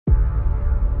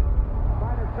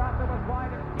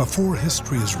Before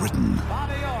history is written,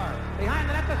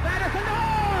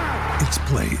 it's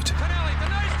played.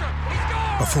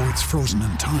 Before it's frozen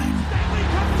in time,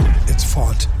 it's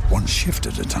fought one shift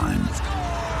at a time.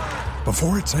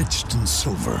 Before it's etched in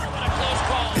silver,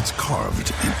 it's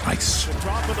carved in ice.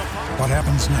 What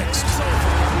happens next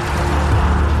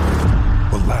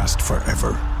will last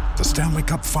forever. The Stanley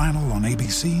Cup Final on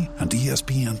ABC and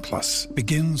ESPN Plus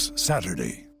begins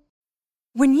Saturday.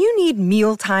 When you need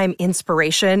mealtime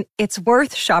inspiration, it's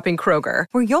worth shopping Kroger,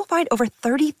 where you'll find over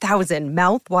 30,000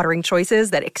 mouth-watering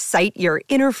choices that excite your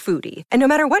inner foodie. And no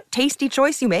matter what tasty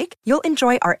choice you make, you'll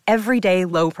enjoy our everyday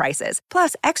low prices,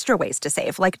 plus extra ways to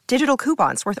save, like digital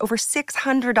coupons worth over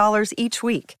 $600 each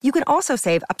week. You can also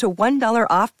save up to $1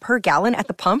 off per gallon at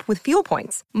the pump with fuel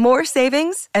points. More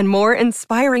savings and more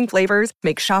inspiring flavors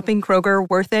make shopping Kroger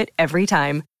worth it every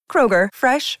time. Kroger,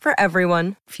 fresh for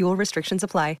everyone. Fuel restrictions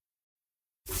apply.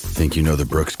 Think you know the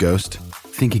Brooks Ghost?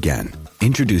 Think again.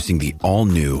 Introducing the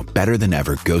all-new,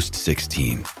 better-than-ever Ghost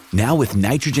 16. Now with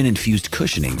nitrogen-infused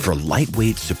cushioning for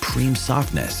lightweight, supreme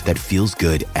softness that feels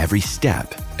good every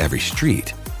step, every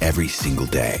street, every single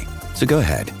day. So go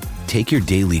ahead, take your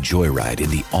daily joyride in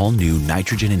the all-new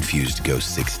nitrogen-infused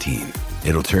Ghost 16.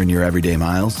 It'll turn your everyday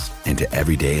miles into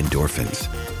everyday endorphins.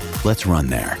 Let's run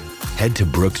there. Head to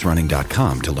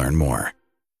brooksrunning.com to learn more.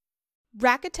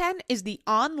 Rakuten is the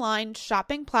online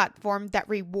shopping platform that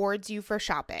rewards you for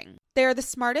shopping. They are the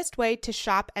smartest way to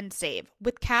shop and save,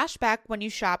 with cash back when you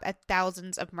shop at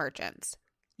thousands of merchants.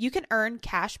 You can earn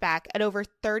cash back at over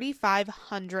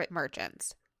 3,500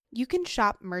 merchants. You can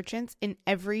shop merchants in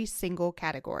every single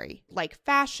category, like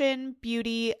fashion,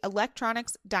 beauty,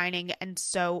 electronics, dining, and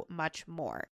so much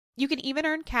more. You can even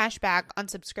earn cash back on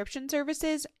subscription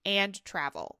services and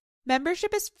travel.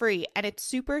 Membership is free, and it's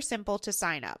super simple to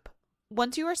sign up.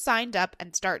 Once you are signed up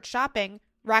and start shopping,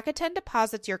 Rakuten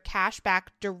deposits your cash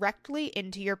back directly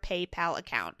into your PayPal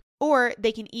account, or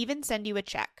they can even send you a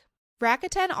check.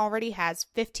 Rakuten already has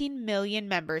 15 million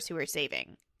members who are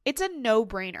saving. It's a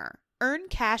no-brainer. Earn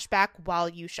cash back while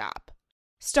you shop.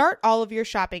 Start all of your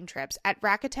shopping trips at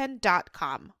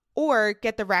Rakuten.com, or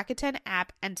get the Rakuten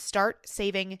app and start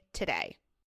saving today.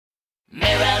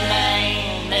 Mirror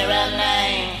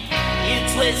man, you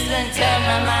twist and turn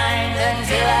my mind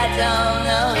until I don't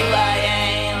know who I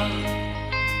am.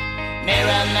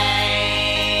 Mirror man.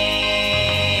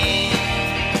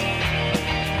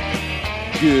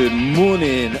 Good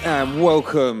morning and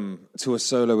welcome to a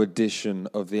solo edition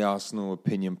of the Arsenal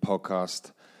Opinion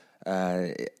Podcast.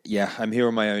 I'm here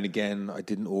on my own again. I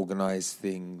didn't organise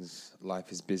things.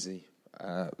 Life is busy.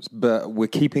 But we're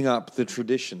keeping up the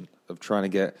tradition of trying to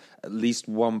get at least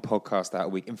one podcast out a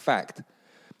week. In fact,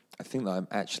 I think that I'm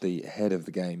actually ahead of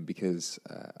the game because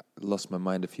I lost my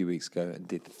mind a few weeks ago and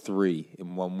did 3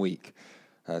 in 1 week.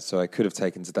 So I could have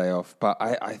taken today off. But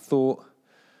I thought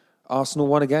Arsenal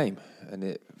won a game, and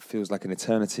it feels like an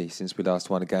eternity since we last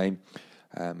won a game.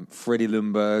 Freddie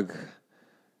Ljungberg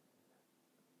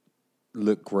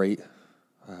looked great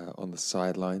on the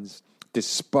sidelines,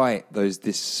 despite those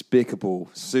despicable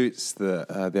suits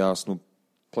that the Arsenal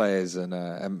players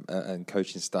and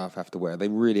coaching staff have to wear. They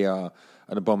really are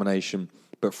an abomination.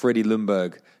 But Freddie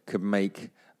Ljungberg could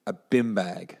make a bin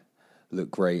bag look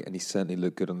great, and he certainly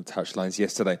looked good on the touchlines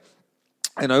yesterday.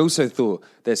 And I also thought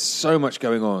there's so much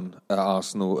going on at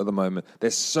Arsenal at the moment.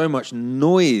 There's so much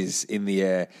noise in the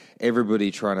air.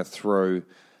 Everybody trying to throw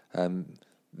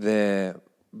their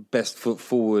best foot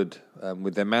forward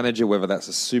with their manager, whether that's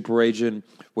a super agent,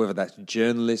 whether that's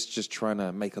journalists just trying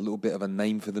to make a little bit of a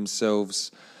name for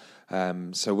themselves.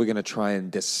 So we're going to try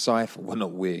and decipher, well,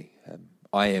 not we,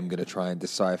 I am going to try and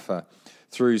decipher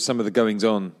through some of the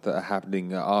goings-on that are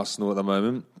happening at Arsenal at the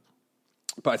moment.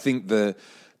 But I think the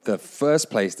first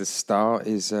place to start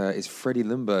is Freddie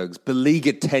Ljungberg's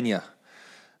beleaguered tenure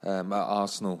at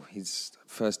Arsenal. His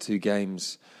first 2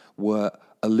 games were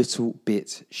a little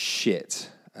bit shit.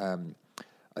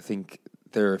 I think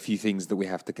there are a few things that we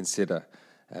have to consider.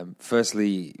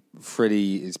 Firstly,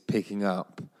 Freddie is picking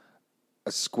up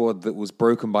a squad that was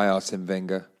broken by Arsene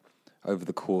Wenger over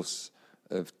the course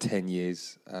of 10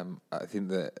 years. I think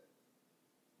that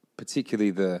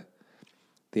particularly the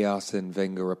Arsene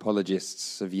Wenger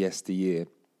apologists of yesteryear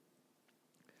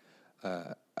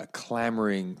are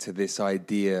clamouring to this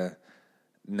idea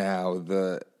now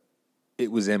that it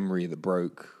was Emery that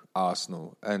broke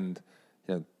Arsenal. And,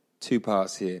 2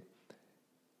 parts here.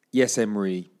 Yes,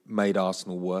 Emery made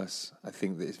Arsenal worse. I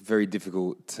think that it's very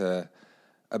difficult to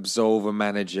absolve a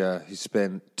manager who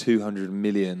spent 200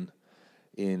 million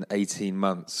in 18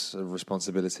 months of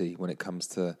responsibility when it comes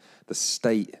to the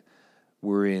state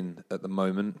we're in at the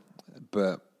moment.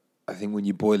 But I think when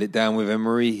you boil it down with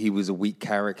Emery, he was a weak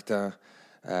character.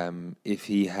 If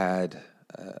he had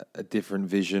a different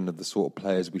vision of the sort of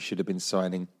players we should have been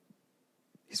signing,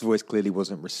 his voice clearly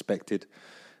wasn't respected.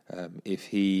 If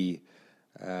he...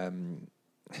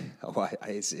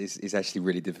 it's actually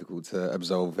really difficult to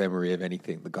absolve Emery of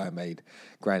anything. The guy made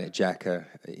Granit Xhaka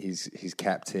his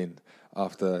captain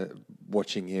after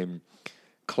watching him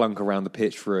clunk around the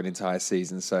pitch for an entire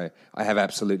season. So I have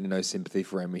absolutely no sympathy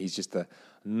for Emery. He's just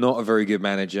not a very good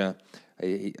manager.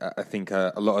 I think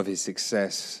a lot of his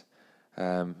success,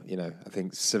 I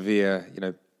think Sevilla,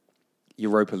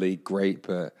 Europa League, great,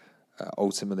 but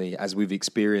ultimately, as we've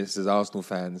experienced as Arsenal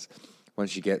fans,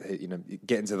 once you get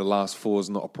into the last four is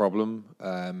not a problem,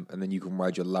 and then you can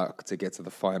ride your luck to get to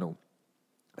the final.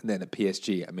 And then at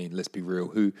PSG, I mean, let's be real,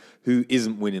 who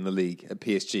isn't winning the league at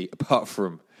PSG apart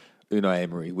from Unai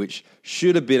Emery, which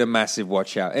should have been a massive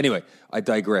watch out. Anyway, I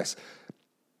digress.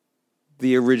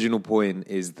 The original point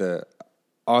is that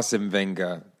Arsene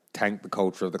Wenger tanked the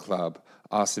culture of the club.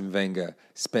 Arsene Wenger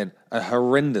spent a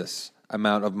horrendous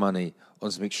amount of money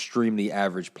on some extremely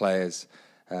average players.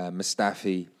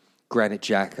 Mustafi, Granit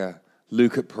Xhaka,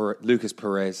 Lucas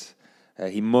Perez.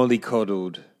 He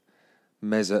mollycoddled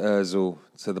Mesut Ozil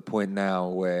to the point now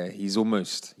where he's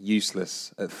almost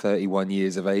useless at 31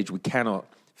 years of age. We cannot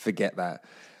forget that.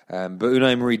 But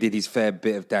Unai Emery did his fair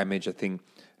bit of damage. I think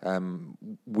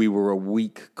we were a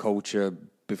weak culture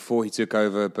before he took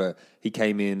over, but he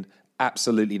came in,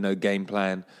 absolutely no game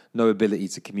plan, no ability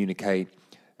to communicate,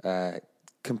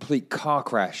 complete car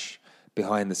crash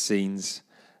behind the scenes.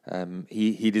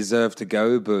 He deserved to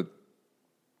go, but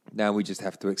now we just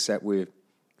have to accept with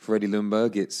Freddie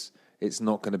Ljungberg, it's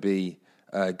not going to be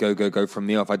go from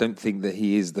the off. I don't think that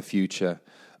he is the future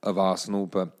of Arsenal,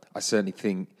 but I certainly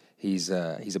think he's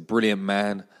a brilliant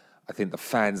man. I think the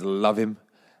fans love him,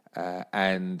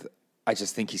 and I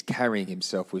just think he's carrying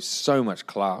himself with so much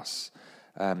class.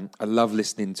 I love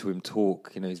listening to him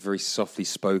talk. He's very softly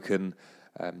spoken.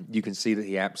 You can see that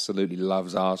he absolutely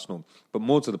loves Arsenal. But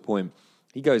more to the point,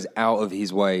 he goes out of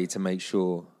his way to make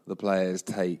sure the players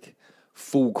take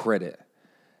full credit.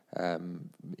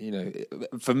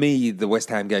 For me, the West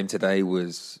Ham game today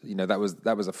was, that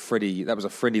was a Freddie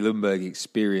Ljungberg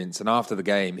experience. And after the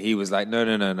game, he was like,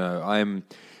 no,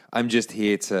 I'm just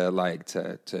here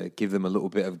to give them a little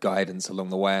bit of guidance along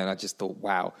the way. And I just thought,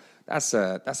 wow, that's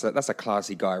a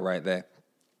classy guy right there.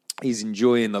 He's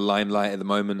enjoying the limelight at the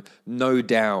moment. No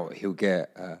doubt he'll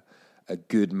get a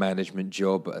good management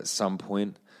job at some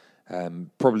point.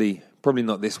 Probably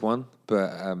not this one,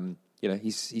 but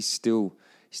he's still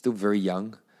very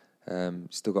young.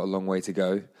 Still got a long way to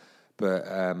go.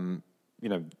 But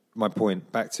my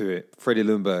point, back to it, Freddie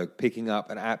Ljungberg picking up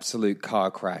an absolute car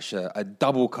crash, a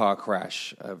double car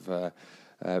crash of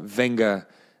Wenger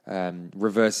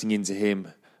reversing into him,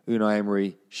 Unai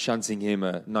Emery shunting him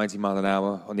at 90 mile an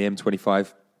hour on the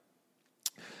M25.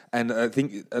 And I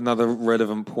think another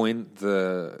relevant point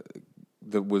that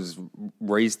was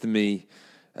raised to me,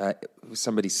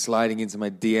 somebody sliding into my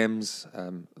DMs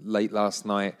late last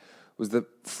night, was that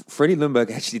Freddie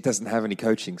Ljungberg actually doesn't have any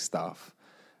coaching staff.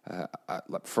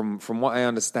 From what I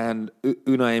understand,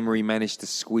 Unai Emery managed to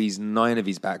squeeze 9 of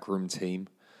his backroom team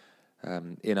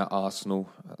in at Arsenal.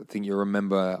 I think you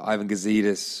remember Ivan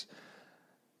Gazidis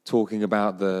talking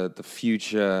about the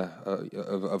future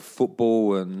of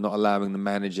football and not allowing the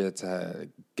manager to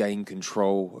gain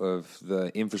control of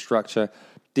the infrastructure.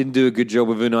 Didn't do a good job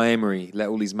with Unai Emery. Let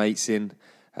all his mates in,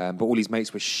 but all his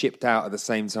mates were shipped out at the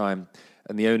same time.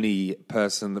 And the only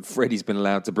person that Freddie's been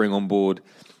allowed to bring on board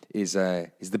is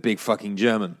the big fucking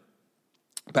German.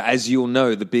 But as you all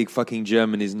know, the big fucking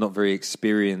German is not very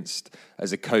experienced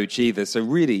as a coach either. So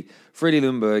really, Freddie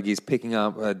Ljungberg is picking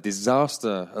up a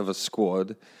disaster of a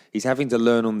squad. He's having to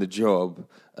learn on the job.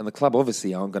 And the club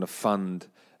obviously aren't going to fund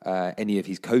any of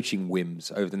his coaching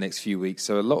whims over the next few weeks.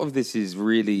 So a lot of this is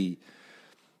really,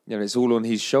 it's all on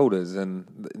his shoulders.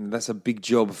 And that's a big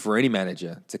job for any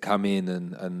manager to come in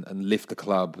and lift a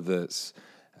club that's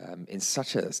in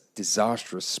such a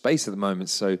disastrous space at the moment.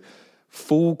 So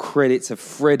full credit to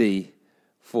Freddie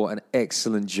for an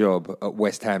excellent job at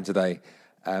West Ham today.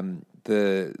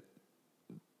 The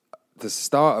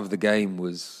start of the game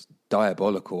was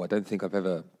diabolical. I don't think I've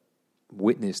ever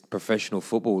witnessed professional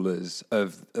footballers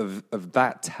of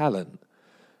that talent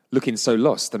looking so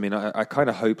lost. I mean, I kind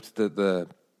of hoped that the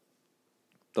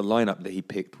lineup that he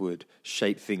picked would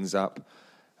shape things up.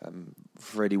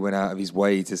 Freddie went out of his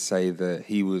way to say that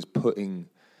he was putting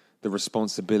the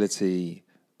responsibility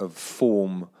of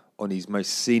form on his most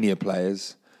senior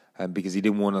players because he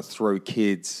didn't want to throw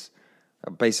kids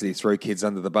basically throw kids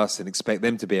under the bus and expect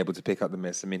them to be able to pick up the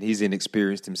mess. I mean, he's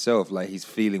inexperienced himself. Like, he's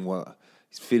feeling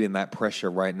that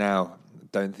pressure right now.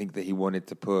 Don't think that he wanted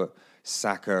to put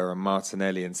Saka and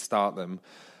Martinelli and start them.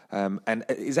 And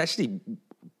it's actually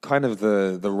kind of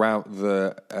the route,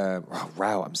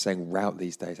 I'm saying route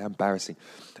these days. How embarrassing.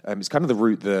 It's kind of the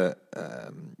route that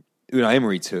Unai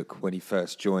Emery took when he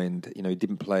first joined. You know, he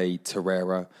didn't play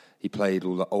Torreira. He played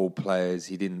all the old players.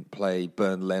 He didn't play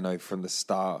Bernd Leno from the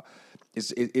start.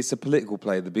 It's a political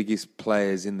play. The biggest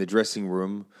players in the dressing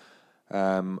room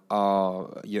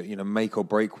are make or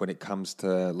break when it comes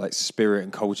to like spirit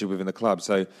and culture within the club.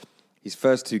 So his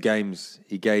first 2 games,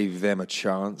 he gave them a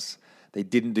chance. They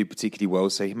didn't do particularly well,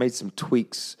 so he made some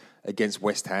tweaks against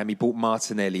West Ham. He brought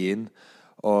Martinelli in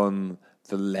on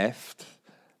the left,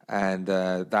 and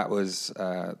that was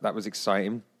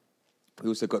exciting. We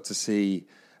also got to see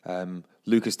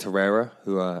Lucas Torreira,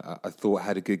 who I thought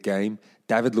had a good game.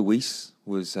 David Luiz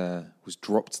was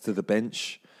dropped to the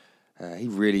bench. He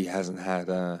really hasn't had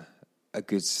a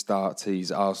good start to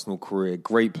his Arsenal career.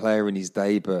 Great player in his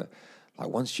day, but like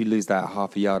once you lose that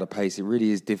half a yard of pace, it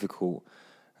really is difficult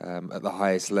at the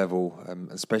highest level,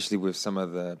 especially with some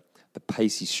of the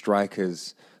pacey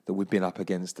strikers that we've been up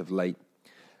against of late.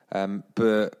 And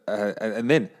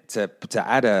then to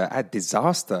add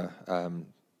disaster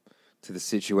to the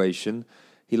situation,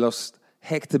 he lost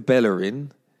Hector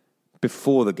Bellerin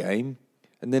before the game,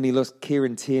 and then he lost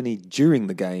Kieran Tierney during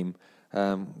the game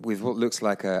with what looks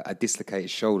like a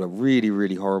dislocated shoulder. Really,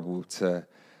 really horrible to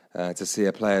see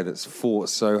a player that's fought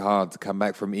so hard to come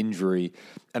back from injury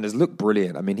and has looked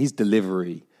brilliant. I mean, his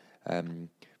delivery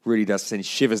really does send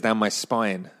shivers down my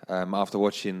spine after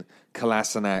watching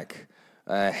Kolasinac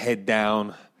head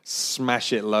down,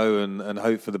 smash it low and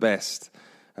hope for the best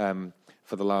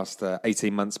for the last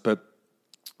 18 months. But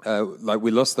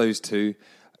we lost those 2.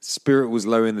 Spirit was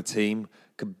low in the team,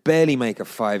 could barely make a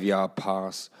 5-yard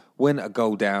pass, went a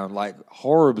goal down, like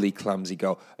horribly clumsy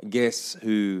goal. And guess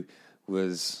who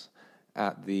was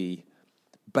at the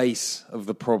base of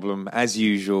the problem? As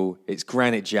usual, it's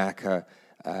Granit Xhaka.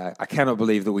 I cannot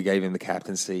believe that we gave him the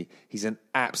captaincy. He's an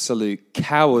absolute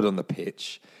coward on the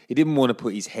pitch. He didn't want to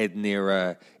put his head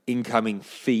near incoming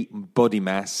feet and body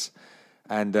mass.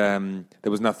 And there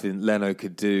was nothing Leno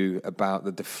could do about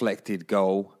the deflected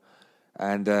goal.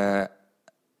 And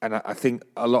I think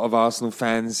a lot of Arsenal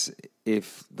fans,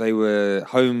 if they were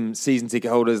home season ticket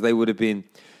holders, they would have been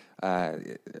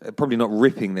probably not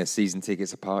ripping their season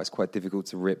tickets apart. It's quite difficult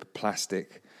to rip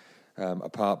plastic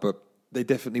apart, but they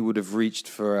definitely would have reached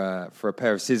for a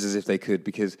pair of scissors if they could,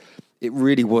 because it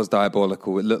really was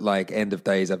diabolical. It looked like end of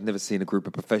days. I've never seen a group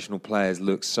of professional players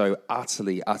look so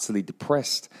utterly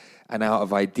depressed and out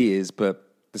of ideas. But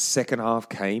the second half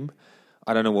came.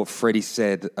 I don't know what Freddie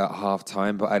said at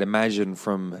halftime, but I'd imagine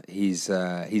from his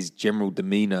general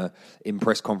demeanor in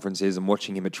press conferences and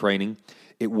watching him at training,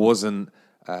 it wasn't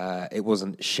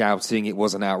shouting, it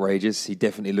wasn't outrageous. He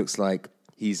definitely looks like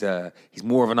he's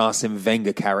more of an Arsene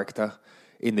Wenger character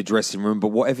in the dressing room. But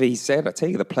whatever he said, I tell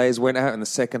you, the players went out in the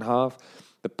second half,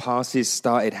 the passes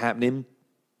started happening,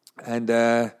 and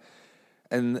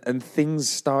things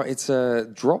started to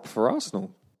drop for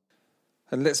Arsenal.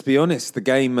 And let's be honest, the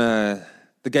game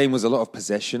was a lot of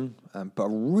possession, but a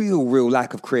real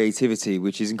lack of creativity,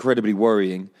 which is incredibly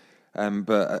worrying.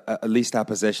 But at least our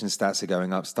possession stats are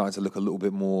going up, starting to look a little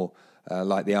bit more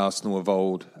like the Arsenal of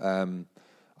old.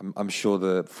 I'm sure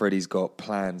that Freddie's got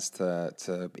plans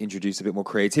to introduce a bit more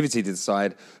creativity to the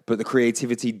side, but the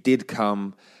creativity did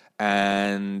come,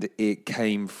 and it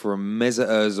came from Mesut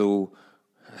Ozil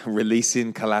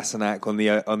releasing Kolasinac on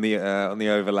the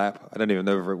overlap. I don't even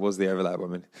know if it was the overlap. I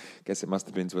mean, I guess it must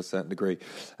have been to a certain degree.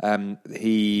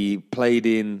 He played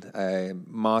in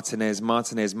Martinez.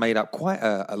 Martinez made up quite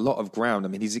a lot of ground. I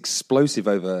mean, he's explosive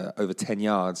over 10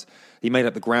 yards. He made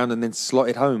up the ground and then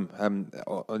slotted home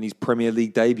on his Premier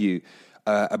League debut.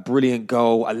 A brilliant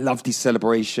goal. I loved his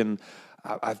celebration.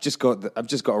 I've just got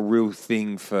a real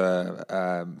thing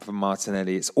for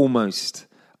Martinelli. It's almost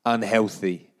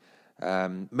unhealthy.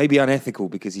 Maybe unethical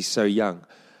because he's so young,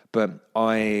 but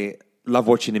I love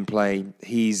watching him play.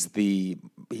 He's the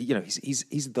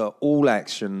all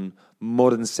action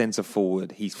modern centre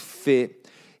forward. He's fit.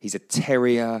 He's a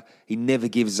terrier. He never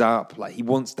gives up. Like, he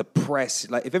wants to press.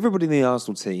 Like, if everybody in the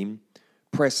Arsenal team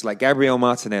pressed like Gabriel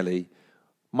Martinelli,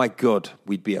 my God,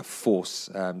 we'd be a force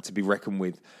to be reckoned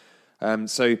with.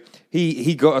 So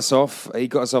he got us off. He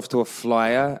got us off to a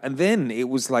flyer, and then it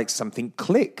was like something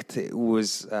clicked. It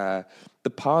was the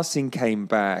passing came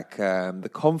back, the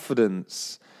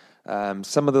confidence,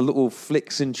 some of the little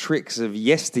flicks and tricks of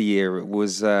yesteryear. It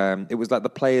was like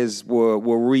the players were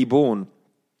reborn,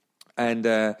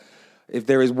 And if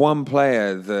there is one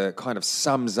player that kind of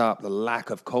sums up the lack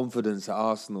of confidence at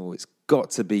Arsenal, it's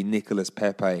got to be Nicolas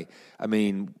Pepe. I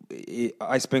mean,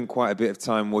 I spent quite a bit of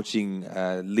time watching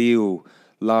Lille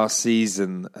last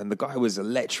season, and the guy was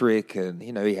electric, and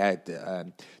he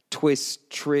had twists,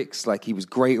 tricks, like he was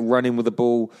great running with the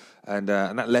ball, and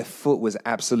that left foot was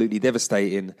absolutely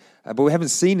devastating. But we haven't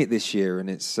seen it this year, and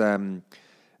it's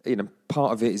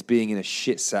part of it is being in a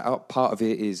shit setup. Part of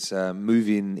it is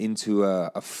moving into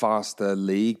a faster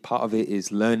league. Part of it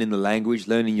is learning the language,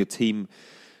 learning your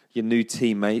new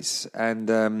teammates,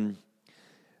 and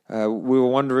we were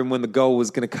wondering when the goal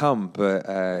was going to come,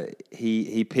 but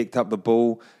he picked up the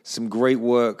ball. Some great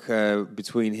work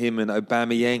between him and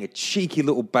Aubameyang, a cheeky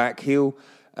little back heel.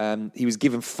 He was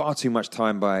given far too much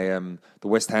time by the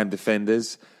West Ham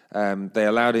defenders. They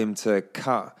allowed him to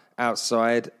cut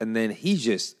outside, and then he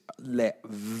just let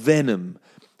venom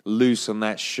loose on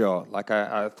that shot. Like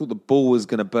I thought the ball was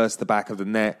going to burst the back of the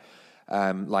net,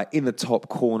 like in the top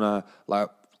corner, like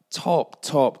top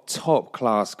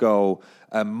class goal.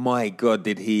 My God,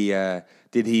 did he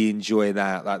enjoy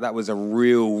that? Like that was a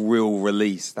real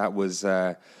release. That was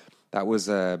a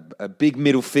big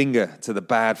middle finger to the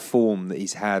bad form that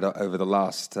he's had over the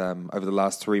last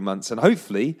 3 months, and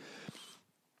hopefully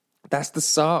that's the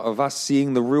start of us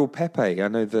seeing the real Pepe. I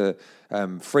know that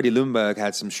Freddie Ljungberg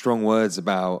had some strong words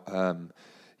about the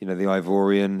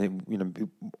Ivorian. It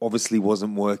obviously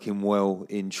wasn't working well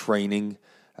in training.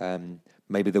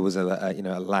 Maybe there was a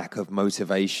lack of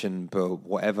motivation, but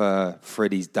whatever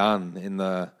Freddie's done in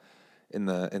the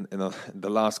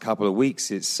last couple of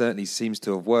weeks, it certainly seems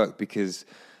to have worked, because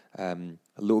a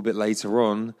little bit later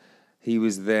on, he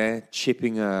was there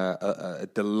chipping a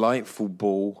delightful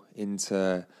ball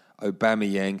into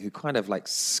Aubameyang, who kind of like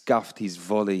scuffed his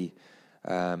volley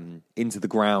into the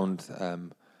ground,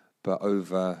 but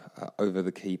over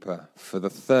the keeper for the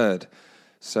third.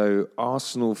 So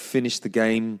Arsenal finished the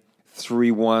game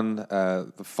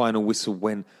 3-1. The final whistle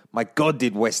went. My God,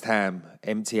 did West Ham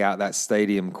empty out that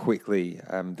stadium quickly.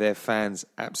 Their fans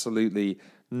absolutely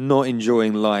not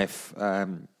enjoying life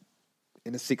in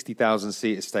a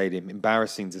 60,000-seater stadium.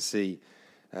 Embarrassing to see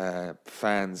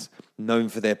fans known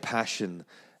for their passion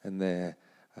and their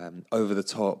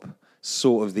over-the-top,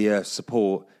 sort-of-the-earth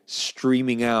support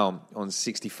streaming out on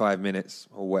 65 minutes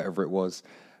or whatever it was.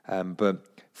 But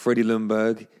Freddie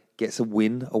Ljungberg gets a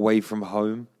win away from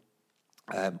home.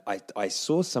 I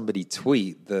saw somebody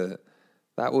tweet that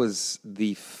was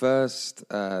the first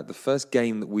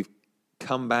game that we've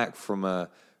come back from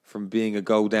being a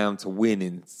goal down to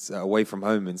win away from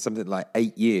home in something like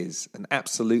 8 years. An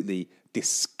absolutely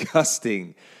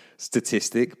disgusting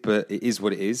statistic, but it is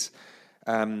what it is.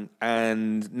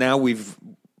 And now we've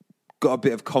got a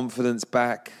bit of confidence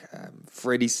back.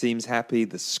 Freddie seems happy.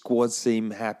 The squad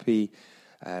seem happy.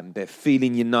 They're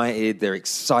feeling united. They're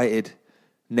excited.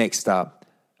 Next up,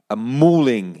 a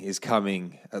mauling is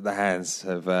coming at the hands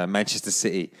of Manchester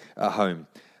City at home.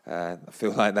 I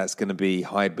feel like that's going to be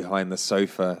hide behind the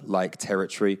sofa-like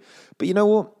territory. But you know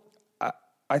what?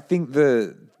 I think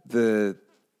there's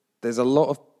a lot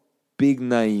of big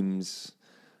names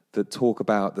that talk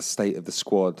about the state of the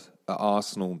squad at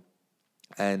Arsenal,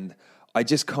 and I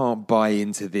just can't buy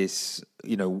into this.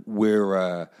 We're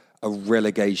a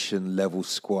relegation level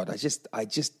squad. I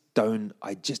just don't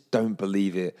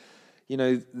believe it.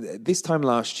 This time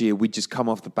last year, we'd just come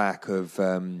off the back of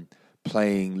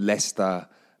playing Leicester.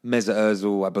 Mesut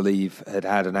Ozil, I believe,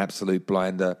 had an absolute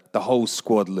blinder. The whole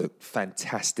squad looked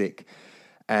fantastic,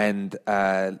 and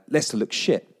Leicester looked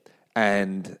shit.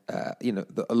 And a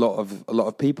lot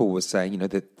of people were saying,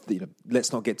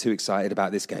 let's not get too excited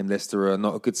about this game. Leicester are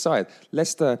not a good side.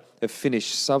 Leicester have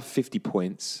finished sub 50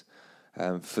 points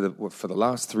for the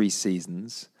last 3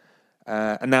 seasons,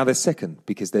 and now they're second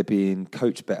because they're being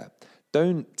coached better.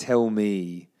 Don't tell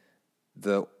me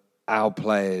that our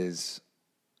players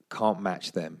can't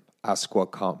match them. Our squad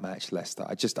can't match Leicester.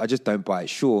 I just don't buy it.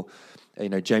 Sure,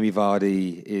 Jamie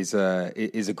Vardy is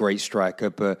a great striker,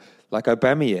 but like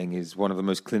Aubameyang is one of the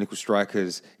most clinical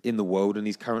strikers in the world, and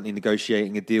he's currently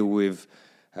negotiating a deal with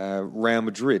Real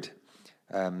Madrid.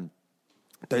 Don't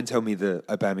tell me that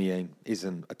Aubameyang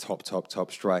isn't a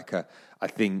top striker. I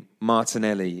think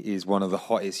Martinelli is one of the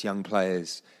hottest young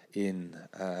players in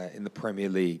the Premier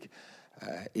League.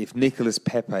 If Nicolas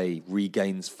Pepe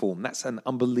regains form, that's an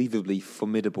unbelievably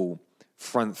formidable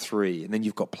front three. And then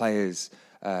you've got players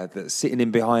that are sitting in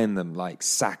behind them, like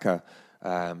Saka,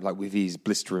 like with his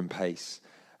blistering pace.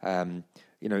 I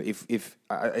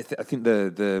think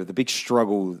the big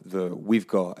struggle that we've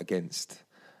got against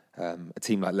a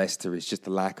team like Leicester is just the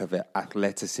lack of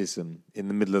athleticism in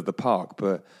the middle of the park.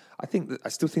 But I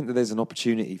still think that there's an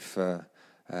opportunity for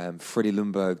Freddie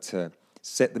Ljungberg to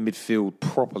set the midfield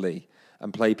properly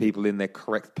and play people in their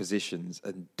correct positions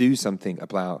and do something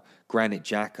about Granit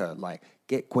Xhaka, like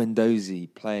get Guendouzi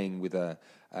playing with a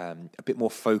bit more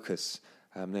focus.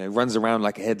 Runs around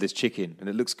like a headless chicken, and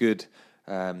it looks good,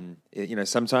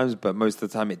 sometimes, but most of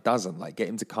the time it doesn't. Like, get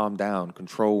him to calm down,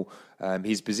 control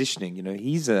his positioning.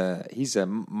 He's a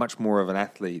much more of an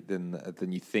athlete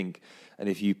than you think. And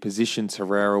if you position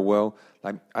Torreira well,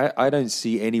 like I don't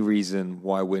see any reason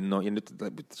why we're not.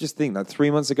 Just think that 3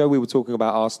 months ago we were talking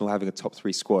about Arsenal having a top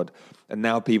 3 squad, and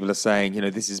now people are saying,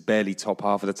 this is barely top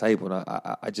half of the table. And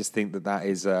I just think that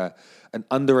is an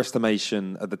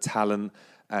underestimation of the talent,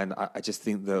 and I just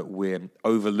think that we're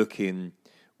overlooking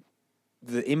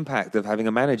the impact of having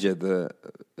a manager that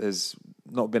has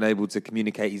not been able to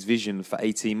communicate his vision for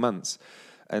 18 months.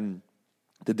 And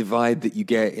the divide that you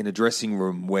get in a dressing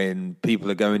room when people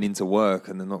are going into work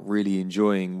and they're not really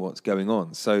enjoying what's going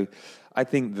on. So I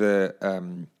think that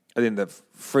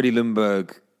Freddie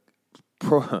Ljungberg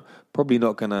probably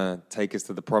not going to take us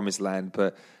to the promised land,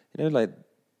 but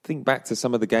think back to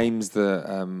some of the games that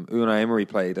Unai Emery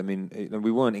played. I mean, we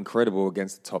weren't incredible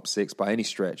against the top 6 by any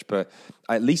stretch, but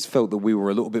I at least felt that we were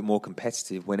a little bit more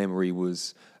competitive when Emery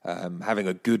was having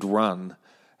a good run.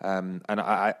 And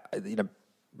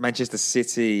Manchester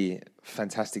City,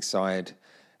 fantastic side.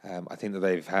 I think that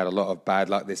they've had a lot of bad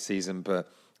luck this season,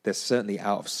 but they're certainly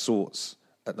out of sorts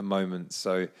at the moment.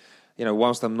 So,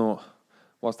 whilst I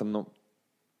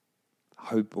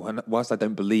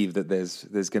don't believe that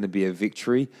there's going to be a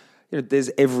victory, there's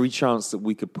every chance that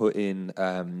we could put in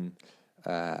a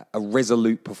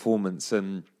resolute performance,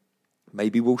 and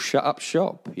maybe we'll shut up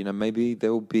shop. Maybe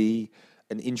there will be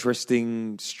an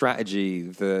interesting strategy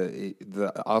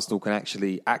that Arsenal can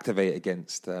actually activate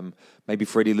against. Maybe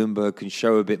Freddie Ljungberg can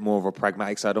show a bit more of a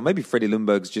pragmatic side, or maybe Freddie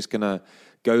Ljungberg's just going to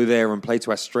go there and play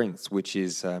to our strengths, which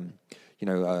is a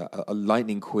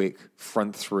lightning quick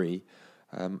front 3.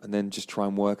 And then just try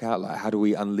and work out, how do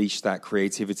we unleash that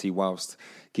creativity whilst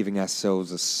giving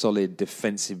ourselves a solid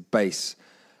defensive base.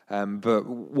 But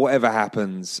whatever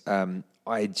happens,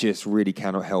 I just really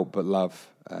cannot help but love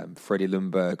Freddie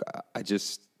Ljungberg. I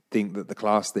just think that the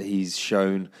class that he's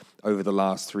shown over the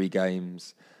last 3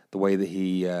 games, the way that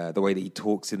he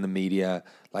talks in the media,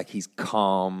 like he's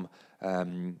calm,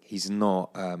 he's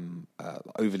not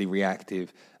overly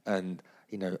reactive, and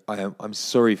I'm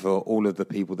sorry for all of the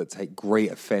people that take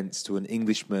great offence to an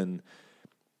Englishman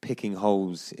picking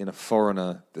holes in a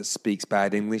foreigner that speaks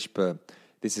bad English, but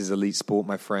this is elite sport,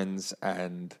 my friends,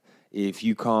 and if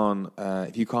you can't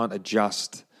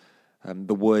adjust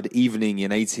the word evening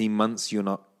in 18 months, you're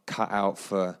not cut out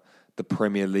for the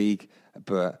Premier League.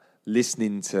 But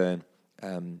listening to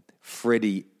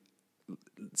Freddie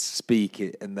speak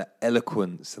it, and the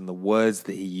eloquence and the words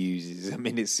that he uses, I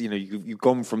mean, it's you've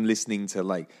gone from listening to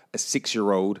like a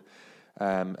 6-year-old,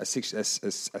 a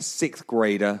sixth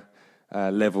grader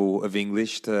level of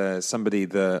English to somebody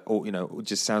that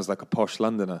just sounds like a posh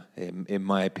Londoner in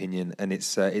my opinion, and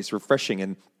it's refreshing.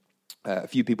 And a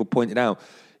few people pointed out,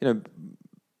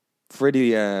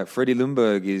 Freddie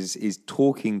Ljungberg is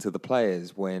talking to the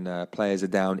players when players are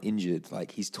down injured.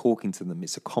 Like, he's talking to them.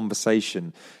 It's a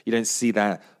conversation. You don't see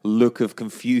that look of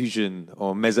confusion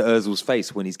on Mesut Ozil's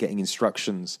face when he's getting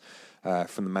instructions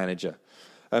from the manager.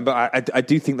 But I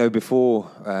do think, though,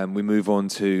 before we move on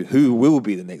to who will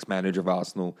be the next manager of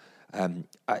Arsenal, Granit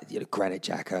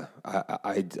Xhaka,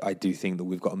 I do think that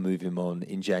we've got to move him on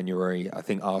in January. I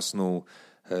think Arsenal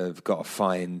have got to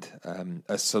find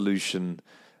a solution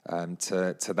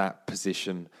to that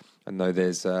position. I know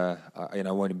there's, I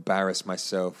won't embarrass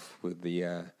myself with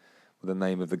the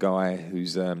name of the guy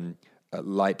who's at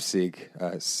Leipzig,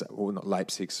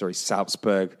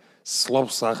 Salzburg.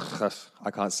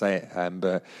 I can't say it,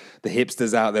 but the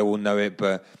hipsters out there will know it.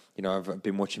 But I've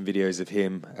been watching videos of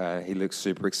him. He looks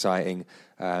super exciting.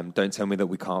 Don't tell me that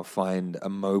we can't find a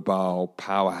mobile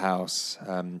powerhouse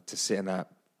to sit in that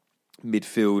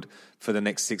midfield for the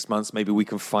next 6 months. Maybe we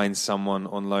can find someone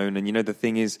on loan. And the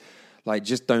thing is, like,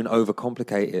 just don't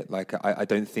overcomplicate it. Like, I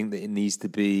don't think that it needs to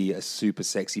be a super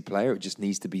sexy player. It just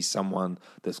needs to be someone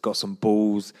that's got some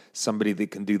balls, somebody that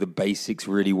can do the basics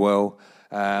really well.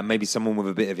 Maybe someone with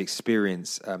a bit of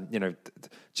experience.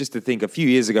 Just to think, a few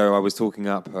years ago, I was talking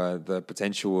up the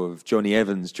potential of Johnny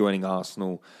Evans joining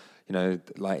Arsenal.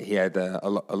 Like, he had a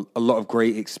lot of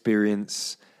great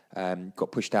experience.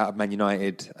 Got pushed out of Man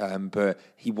United, but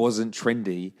he wasn't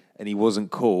trendy and he wasn't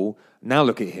cool. Now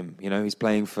look at him. He's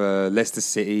playing for Leicester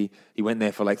City. He went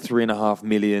there for like $3.5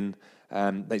 million.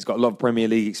 He's got a lot of Premier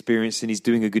League experience and he's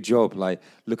doing a good job. Like,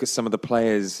 look at some of the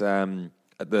players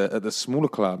at the smaller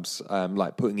clubs,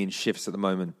 like putting in shifts at the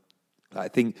moment. I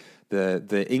think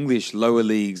the English lower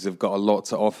leagues have got a lot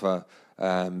to offer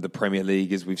the Premier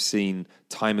League, as we've seen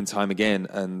time and time again,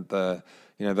 and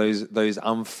those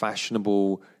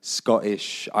unfashionable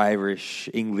Scottish, Irish,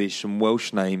 English, and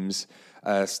Welsh names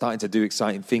starting to do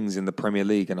exciting things in the Premier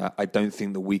League, and I don't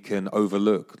think that we can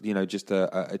overlook, just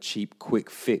a cheap, quick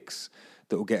fix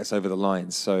that will get us over the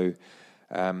line. So,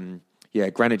 Granit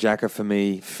Xhaka for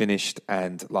me finished,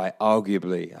 and like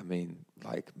arguably, I mean,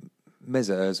 like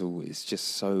Mesut Ozil is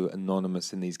just so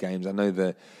anonymous in these games. I know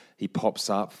that he pops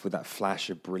up with that flash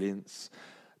of brilliance,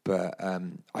 but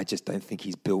I just don't think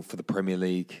he's built for the Premier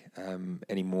League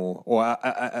anymore, or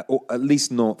at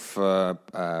least not for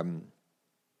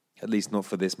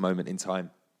this moment in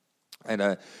time. And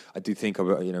I do think I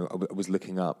was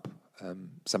looking up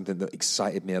something that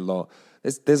excited me a lot.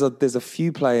 There's a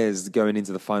few players going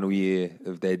into the final year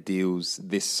of their deals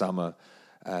this summer.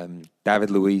 David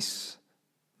Luiz,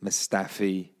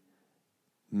 Mustafi,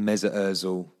 Mesut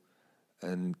Ozil,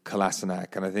 and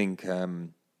Kolasinac, and I think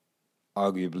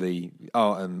arguably,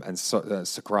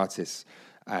 Socrates,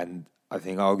 and I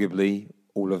think arguably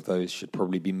all of those should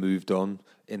probably be moved on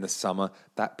in the summer.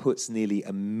 That puts nearly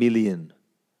 £1 million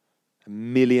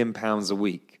a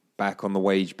week back on the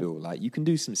wage bill. Like, you can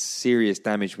do some serious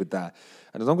damage with that.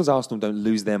 And as long as Arsenal don't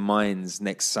lose their minds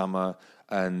next summer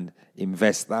and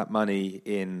invest that money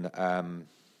in,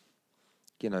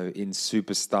 in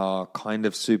superstar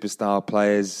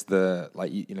players that,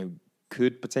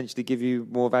 could potentially give you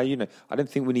more value. I don't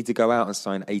think we need to go out and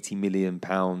sign £80 million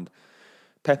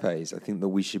Pepes. I think that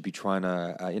we should be trying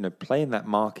to, play in that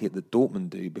market that Dortmund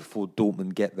do before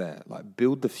Dortmund get there. Like,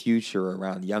 build the future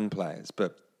around young players.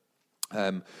 But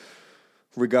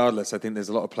regardless, I think there's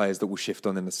a lot of players that will shift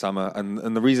on in the summer.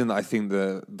 And the reason that I think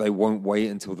that they won't wait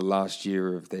until the last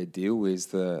year of their deal is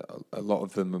that a lot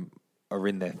of them are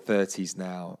in their 30s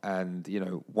now. And,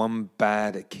 one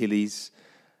bad Achilles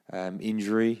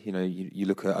injury, you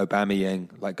look at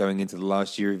Aubameyang, like going into the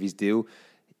last year of his deal.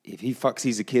 If he fucks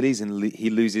his Achilles and he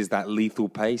loses that lethal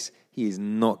pace, he is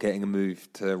not getting a move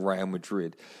to Real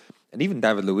Madrid. And even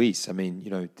David Luiz, I mean,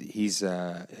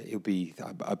 he'll be,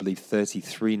 I believe,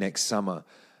 33 next summer.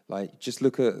 Like, just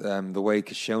look at the way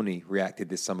Koscielny reacted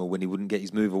this summer when he wouldn't get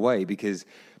his move away, because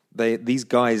these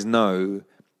guys know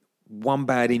one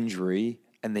bad injury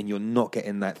and then you're not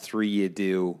getting that 3-year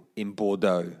deal in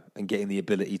Bordeaux and getting the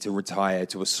ability to retire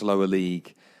to a slower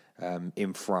league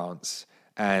in France.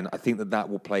 And I think that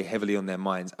will play heavily on their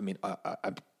minds. I mean, I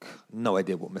have no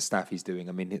idea what Mustafi's doing.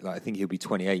 I mean, I think he'll be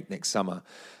 28 next summer.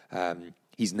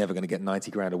 He's never going to get 90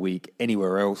 grand a week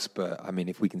anywhere else. But I mean,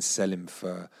 if we can sell him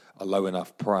for a low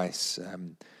enough price,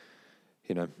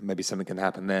 maybe something can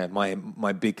happen there.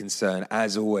 My big concern,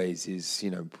 as always, is,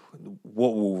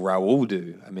 what will Raul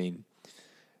do? I mean,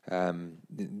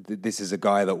 this is a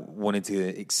guy that wanted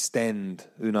to extend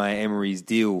Unai Emery's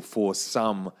deal for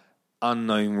some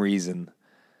unknown reason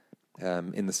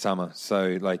in the summer.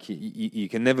 So, like, you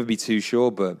can never be too sure,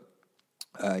 but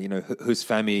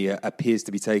Husfami appears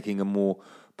to be taking a more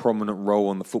prominent role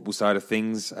on the football side of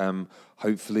things.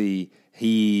 Hopefully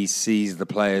he sees the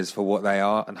players for what they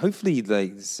are, and hopefully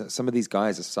some of these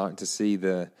guys are starting to see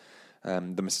the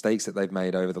mistakes that they've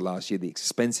made over the last year, the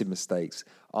expensive mistakes.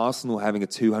 Arsenal having a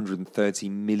 £230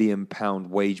 million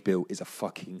wage bill is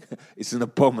it's an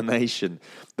abomination.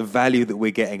 The value that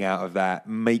we're getting out of that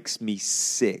makes me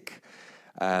sick.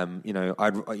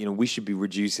 We should be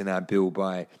reducing our bill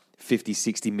by 50,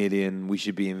 60 million. We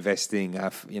should be investing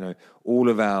all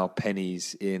of our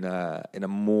pennies in a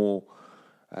more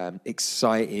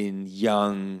exciting,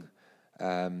 young,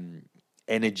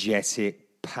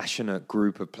 energetic, passionate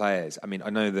group of players. I mean, I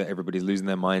know that everybody's losing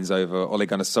their minds over Ole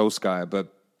Gunnar Solskjaer,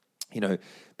 but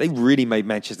they really made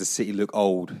Manchester City look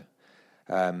old.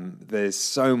 There's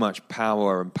so much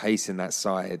power and pace in that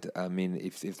side. I mean,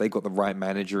 if they got the right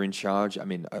manager in charge, I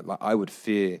mean, I would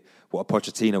fear what a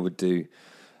Pochettino would do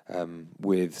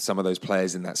with some of those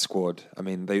players in that squad. I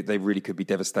mean, they really could be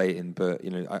devastating. But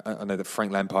I know that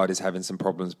Frank Lampard is having some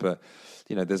problems, but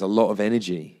there's a lot of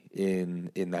energy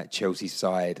in that Chelsea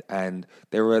side, and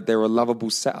they're a lovable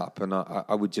setup. And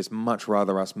I would just much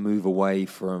rather us move away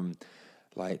from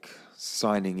like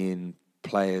signing in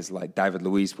players like David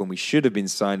Luiz when we should have been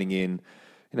signing in,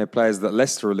 players that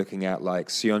Leicester are looking at, like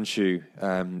Sionchu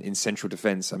in central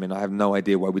defence. I mean, I have no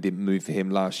idea why we didn't move for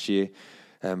him last year,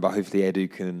 but hopefully Edu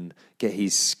can get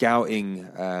his scouting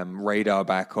radar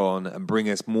back on and bring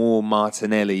us more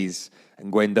Martinellis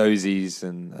and Guendouzi's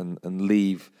and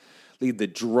leave the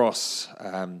dross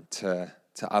to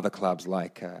other clubs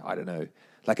like I don't know,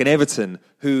 like an Everton,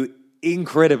 who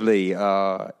incredibly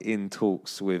are in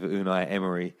talks with Unai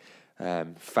Emery.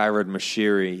 Farad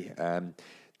Moshiri,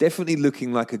 definitely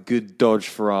looking like a good dodge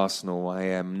for Arsenal. I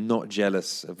am not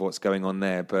jealous of what's going on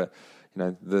there, but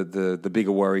the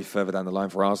bigger worry further down the line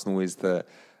for Arsenal is that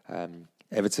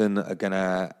Everton are going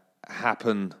to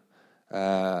happen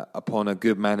upon a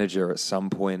good manager at some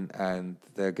point, and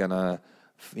they're going to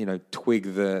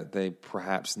twig that they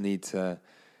perhaps need to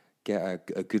get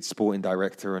a good sporting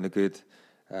director and a good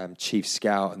chief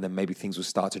scout, and then maybe things will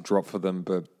start to drop for them.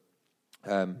 But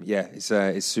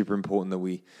it's super important that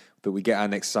we get our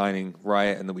next signing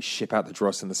right, and that we ship out the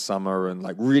dross in the summer and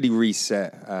really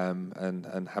reset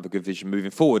and have a good vision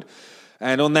moving forward.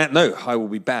 And on that note, I will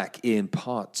be back in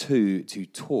part 2 to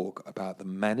talk about the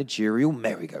managerial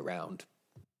merry-go-round.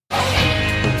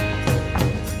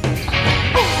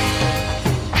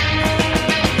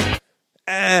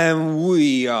 And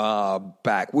we are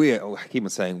back. I keep on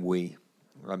saying we.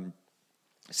 I'm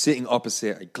sitting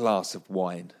opposite a glass of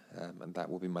wine, and that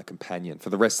will be my companion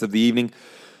for the rest of the evening.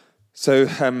 So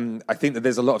I think that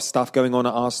there's a lot of stuff going on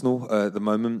at Arsenal at the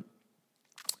moment.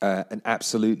 An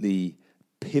absolutely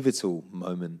pivotal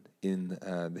moment in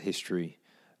the history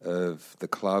of the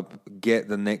club. Get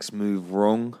the next move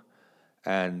wrong,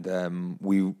 and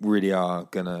we really are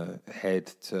going to head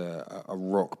to a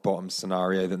rock bottom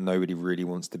scenario that nobody really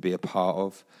wants to be a part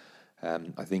of.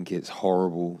 I think it's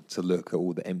horrible to look at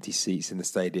all the empty seats in the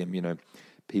stadium.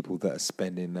 People that are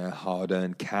spending their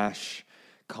hard-earned cash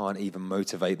can't even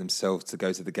motivate themselves to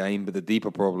go to the game. But the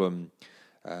deeper problem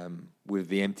with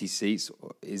the empty seats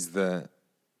is that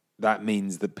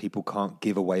means that people can't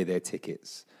give away their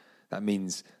tickets. That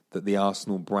means that the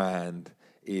Arsenal brand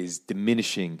is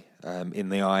diminishing in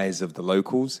the eyes of the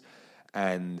locals.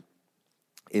 And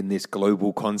in this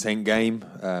global content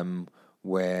game,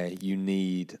 where you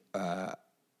need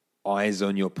eyes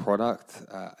on your product,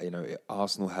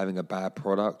 Arsenal having a bad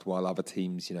product while other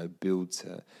teams, build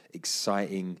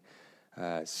exciting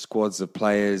squads of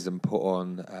players and put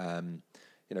on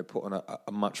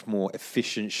a much more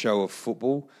efficient show of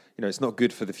football. It's not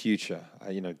good for the future.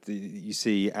 You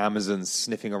see Amazon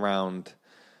sniffing around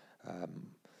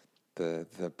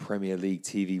the Premier League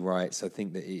TV rights. I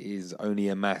think that it is only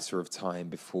a matter of time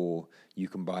before you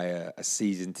can buy a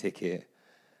season ticket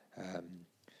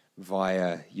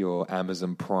via your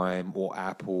Amazon Prime or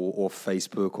Apple or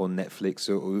Facebook or Netflix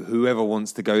or whoever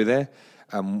wants to go there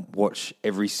and watch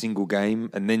every single game.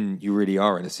 And then you really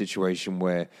are in a situation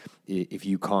where if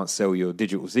you can't sell your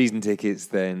digital season tickets,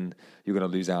 then you're going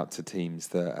to lose out to teams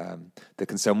that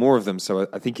can sell more of them. So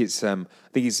I think it's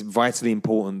vitally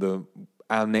important that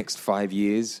our next 5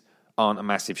 years aren't a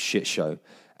massive shit show.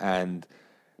 And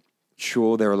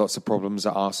sure, there are lots of problems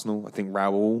at Arsenal. I think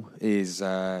Raul is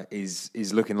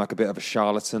looking like a bit of a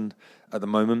charlatan at the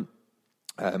moment.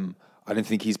 I don't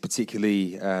think he's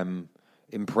particularly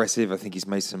impressive. I think he's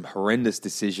made some horrendous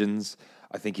decisions.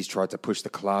 I think he's tried to push the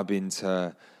club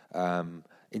into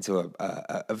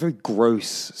a very gross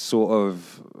sort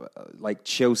of like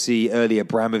Chelsea early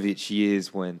Abramovich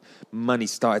years, when money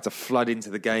started to flood into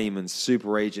the game and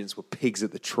super agents were pigs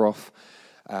at the trough.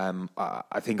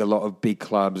 I think a lot of big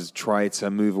clubs try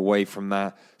to move away from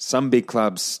that. Some big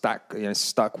clubs stuck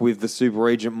with the super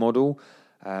agent model,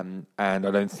 and I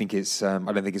don't think it's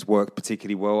worked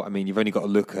particularly well. I mean, you've only got to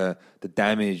look at the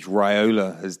damage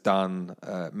Raiola has done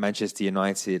Manchester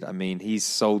United. I mean, he's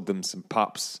sold them some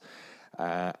pups,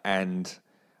 and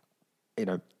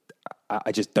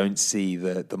I just don't see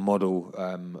the model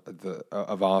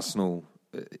of Arsenal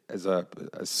as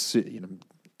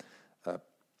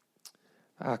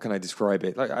how can I describe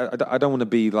it? Like, I don't want to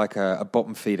be like a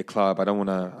bottom feeder club. I don't want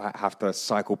to have to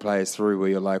cycle players through where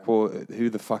you're like, well, who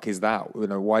the fuck is that?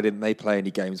 Why didn't they play any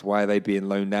games? Why are they being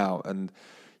loaned out? And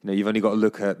you've only got to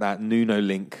look at that Nuno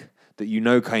link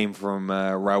that came from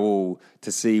Raul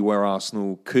to see where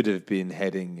Arsenal could have been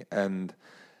heading. And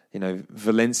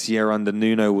Valencia under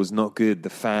Nuno was not good.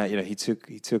 The fan, he took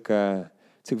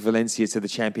Valencia to the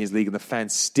Champions League, and the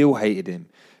fans still hated him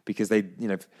because they,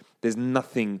 there's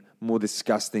nothing more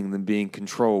disgusting than being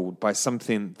controlled by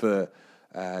something that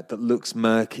looks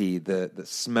murky, that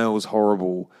smells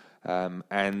horrible,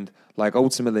 and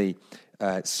ultimately,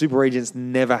 super agents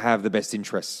never have the best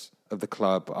interests of the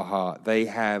club at heart. They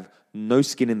have no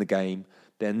skin in the game.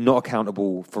 They're not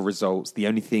accountable for results. The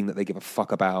only thing that they give a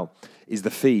fuck about is the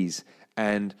fees.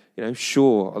 And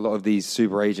sure, a lot of these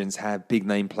super agents have big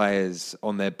name players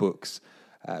on their books,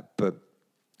 but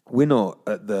we're not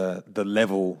at the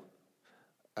level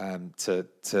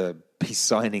to be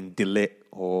signing De Ligt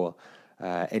or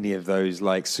any of those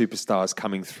superstars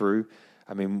coming through.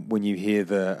 I mean, when you hear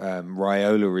that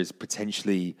Raiola is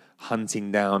potentially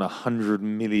hunting down €100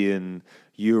 million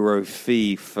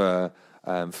fee for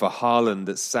Haaland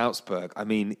at Salzburg, I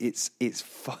mean, it's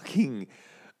fucking.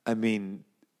 I mean,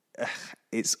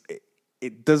 it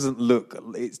doesn't look.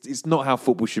 It's not how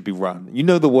football should be run. You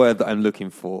know the word that I'm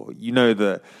looking for. You know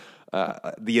the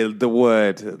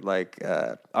word like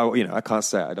I can't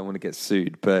say it. I don't want to get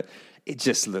sued, but it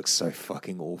just looks so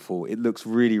fucking awful. It looks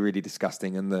really, really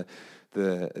disgusting, and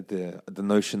the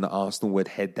notion that Arsenal would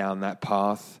head down that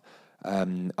path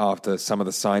after some of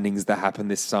the signings that happened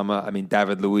this summer. I mean,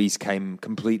 David Luiz came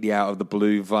completely out of the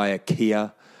blue via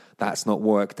Kia. That's not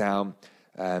worked out.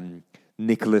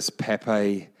 Nicolas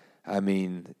Pepe. I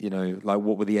mean,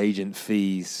 what were the agent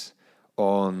fees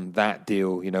on that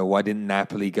deal? Why didn't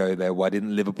Napoli go there? Why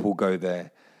didn't Liverpool go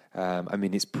there? I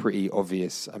mean, it's pretty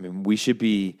obvious. I mean, we should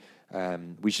be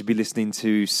listening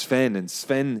to Sven, and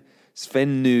Sven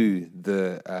knew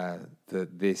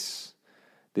this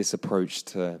approach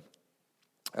to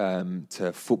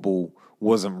football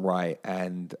wasn't right,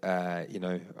 and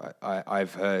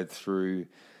I've heard through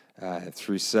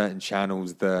certain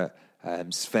channels that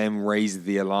Sven raised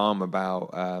the alarm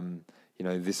about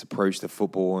this approach to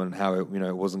football and how it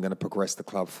wasn't going to progress the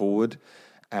club forward,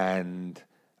 and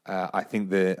I think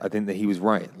that he was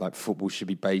right. Like, football should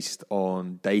be based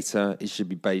on data. It should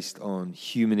be based on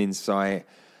human insight,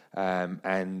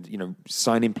 and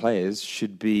signing players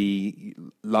should be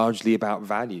largely about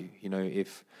value.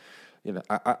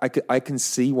 I can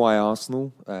see why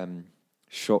Arsenal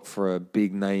shot for a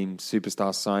big name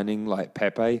superstar signing like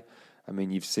Pepe. I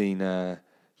mean, you've seen the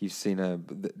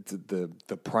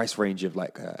price range of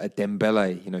like a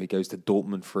Dembele. He goes to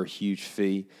Dortmund for a huge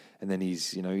fee, and then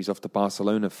he's off to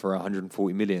Barcelona for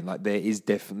 140 million. Like, there is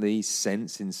definitely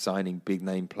sense in signing big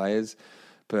name players,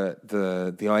 but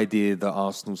the idea that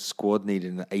Arsenal's squad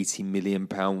needed an 80 million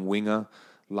pound winger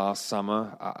last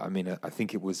summer, I mean, I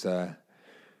think it was at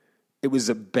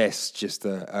best just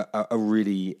a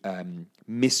really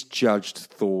misjudged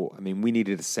thought. I mean, we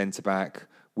needed a centre back.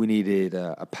 We needed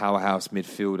a powerhouse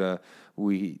midfielder.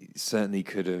 We certainly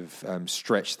could have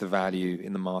stretched the value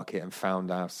in the market and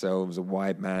found ourselves a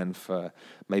wide man for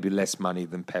maybe less money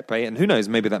than Pepe. And who knows,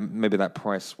 maybe that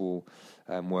price will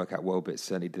work out well, but it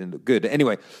certainly didn't look good.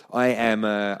 Anyway,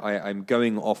 I'm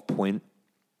going off point.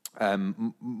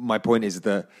 My point is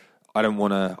that I don't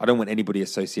want anybody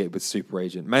associated with super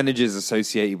agent. Managers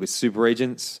associated with super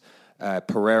agents.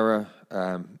 Pereira,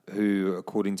 who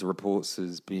according to reports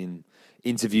has been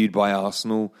interviewed by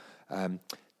Arsenal,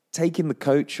 taking the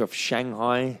coach of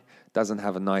Shanghai doesn't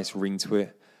have a nice ring to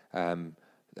it.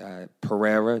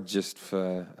 Pereira, just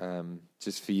for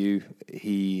you,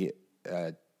 he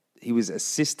was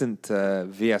assistant to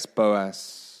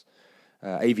Villas-Boas,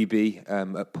 AVB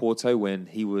at Porto when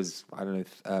he was, I don't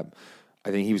know, I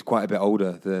think he was quite a bit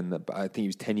older than, I think he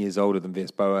was 10 years older than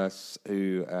Villas-Boas,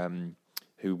 who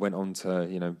went on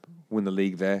to win the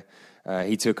league there.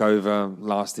 He took over,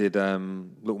 lasted a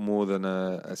little more than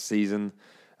a season,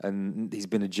 and he's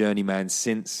been a journeyman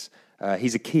since.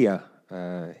 He's a Kia.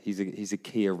 He's a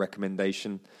Kia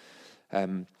recommendation.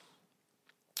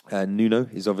 Nuno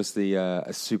is obviously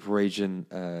a super agent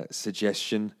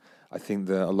suggestion. I think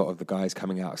that a lot of the guys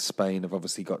coming out of Spain have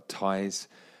obviously got ties.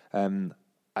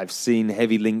 I've seen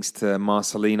heavy links to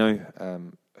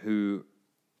Marcelino, who,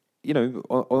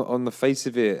 on the face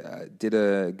of it, did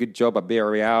a good job at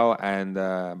Villarreal and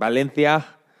Valencia.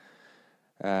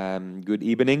 Good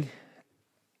evening.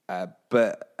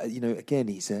 But again,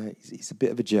 he's a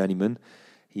bit of a journeyman.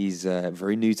 He's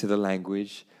very new to the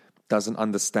language, doesn't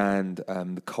understand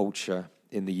the culture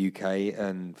in the UK,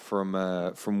 and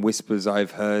from whispers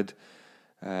I've heard,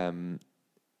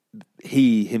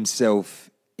 he himself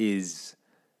is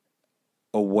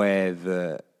aware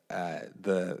that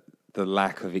the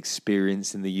lack of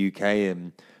experience in the UK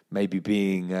and maybe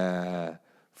being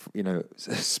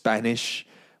Spanish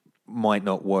might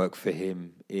not work for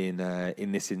him in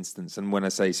this instance. And when I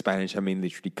say Spanish, I mean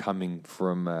literally coming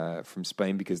from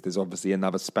Spain, because there's obviously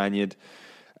another Spaniard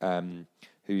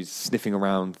who's sniffing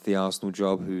around the Arsenal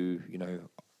job, who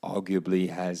arguably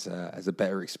has a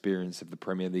better experience of the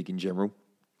Premier League in general.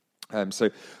 And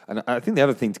I think the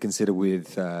other thing to consider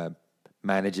with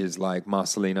managers like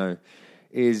Marcelino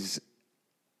is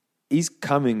he's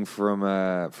coming from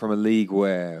a league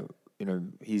where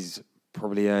he's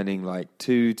probably earning like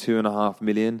 2.5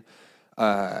 million.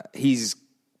 He's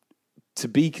to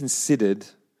be considered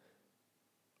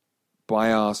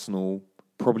by Arsenal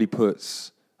probably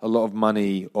puts a lot of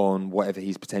money on whatever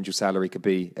his potential salary could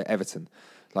be at Everton.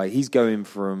 Like, he's going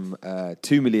from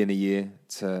 2 million a year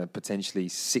to potentially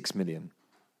 6 million.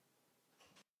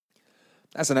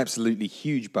 That's an absolutely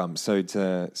huge bump.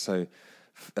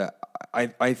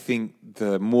 I think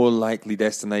the more likely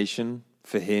destination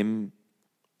for him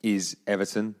is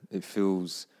Everton. It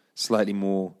feels slightly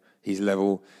more his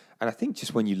level. And I think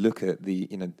just when you look at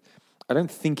I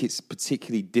don't think it's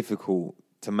particularly difficult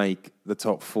to make the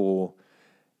top four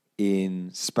in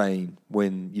Spain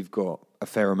when you've got a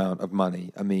fair amount of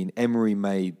money. I mean, Emery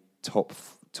made top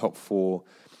four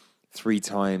 3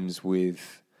 times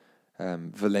with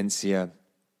Valencia.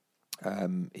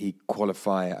 He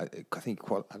qualified.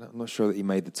 I'm not sure that he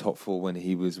made the top 4 when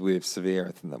he was with Sevilla.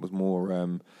 I think that was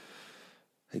more.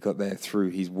 He got there through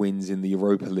his wins in the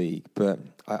Europa League, but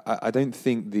I don't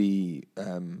think the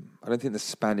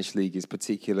Spanish league is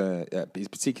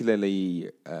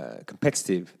particularly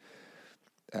competitive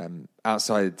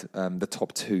outside the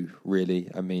top 2. Really,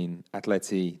 I mean,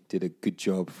 Atleti did a good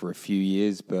job for a few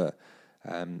years, but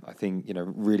I think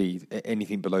really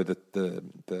anything below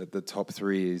the top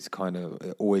 3 is kind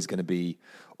of always going to be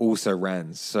also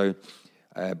rans. So.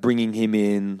 Bringing him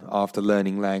in after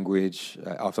learning language,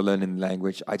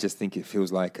 I just think it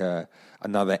feels like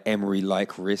another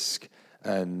Emery-like risk.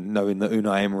 And knowing that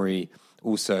Unai Emery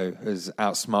also has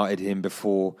outsmarted him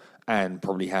before and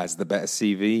probably has the better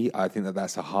CV, I think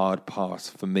that's a hard pass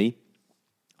for me.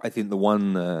 I think the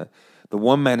one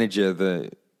manager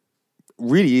that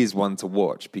really is one to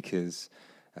watch because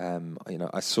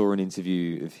I saw an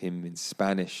interview of him in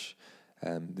Spanish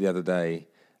the other day.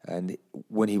 And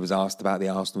when he was asked about the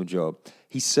Arsenal job,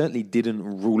 he certainly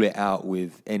didn't rule it out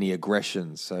with any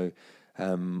aggression. So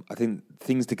I think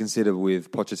things to consider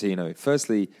with Pochettino.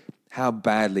 Firstly, how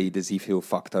badly does he feel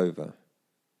fucked over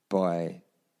by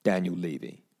Daniel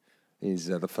Levy is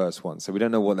the first one. So we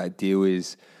don't know what that deal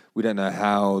is. We don't know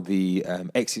how the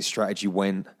exit strategy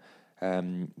went.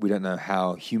 We don't know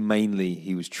how humanely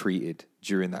he was treated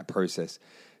during that process.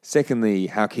 Secondly,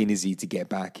 how keen is he to get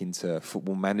back into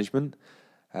football management?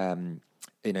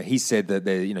 He said that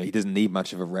he doesn't need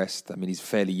much of a rest. I mean, he's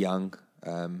fairly young.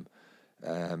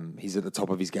 He's at the top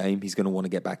of his game. He's going to want to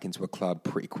get back into a club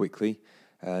pretty quickly.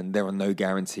 And there are no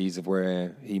guarantees of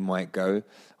where he might go.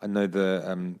 I know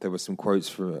there were some quotes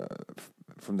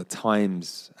from the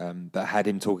Times that had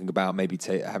him talking about maybe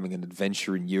having an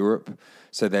adventure in Europe.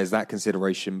 So there's that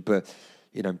consideration. But,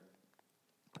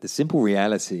 the simple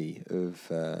reality of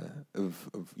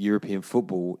European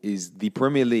football is the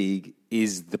Premier League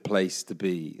is the place to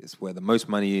be. It's where the most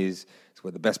money is. It's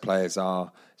where the best players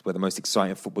are. It's where the most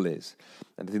exciting football is.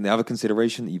 And I think the other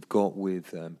consideration that you've got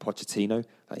with Pochettino,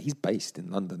 he's based in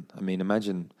London. I mean,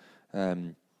 imagine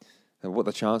what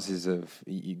the chances of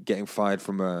you getting fired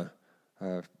from a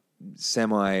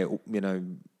semi,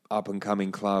 up and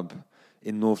coming club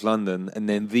in North London, and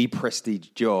then the prestige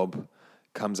job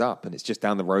comes up, and it's just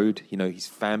down the road. His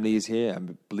family is here. I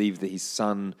believe that his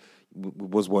son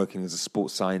was working as a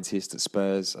sports scientist at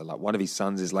Spurs. Like one of his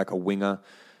sons is like a winger.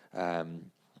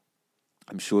 I'm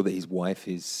sure that his wife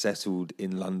is settled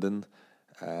in London.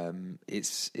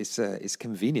 It's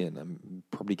convenient.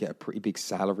 Probably get a pretty big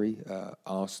salary.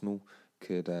 Arsenal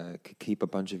could keep a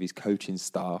bunch of his coaching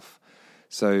staff.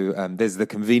 So there's the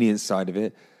convenience side of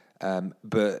it.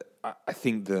 But I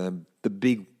think the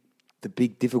big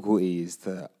difficulty is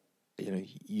that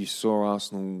you saw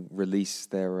Arsenal release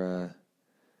their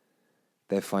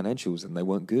financials and they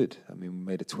weren't good. I mean, we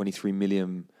made a £23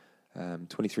 million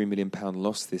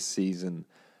loss this season.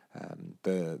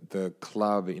 The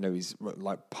club, is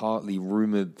like partly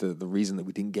rumoured the reason that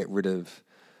we didn't get rid of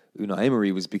Unai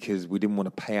Emery was because we didn't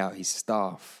want to pay out his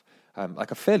staff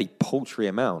like a fairly paltry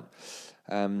amount.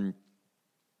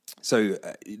 So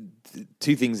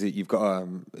two things that you've got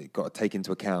to take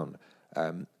into account.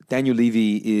 Daniel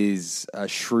Levy is a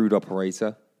shrewd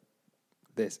operator.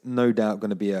 There's no doubt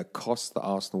going to be a cost that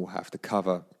Arsenal will have to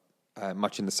cover,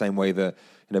 much in the same way that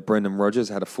Brendan Rodgers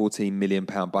had a £14 million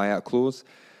buyout clause.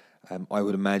 I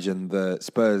would imagine the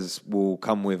Spurs will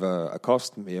come with a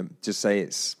cost. Just say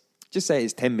it's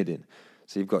 10 million.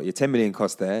 So you've got your 10 million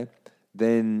cost there.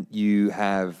 Then you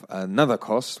have another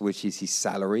cost, which is his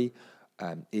salary.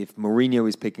 If Mourinho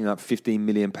is picking up £15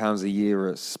 million a year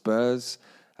at Spurs,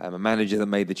 a manager that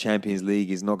made the Champions League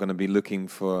is not going to be looking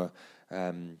for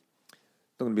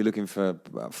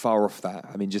far off that.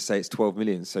 I mean, just say it's 12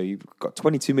 million. So you've got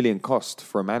 22 million cost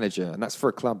for a manager, and that's for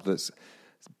a club that's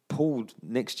pulled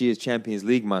next year's Champions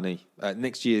League money,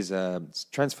 next year's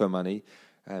transfer money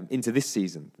into this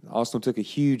season. Arsenal took a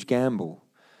huge gamble.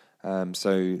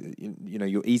 So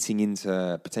you're eating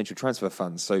into potential transfer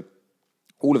funds. So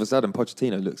all of a sudden,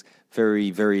 Pochettino looks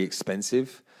very, very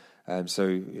expensive. So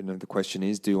the question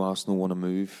is, do Arsenal want to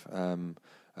move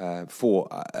for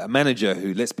a manager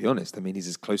who, let's be honest, I mean, he's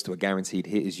as close to a guaranteed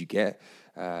hit as you get.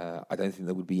 I don't think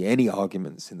there would be any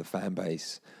arguments in the fan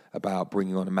base about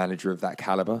bringing on a manager of that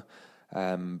caliber.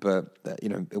 But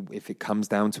if it comes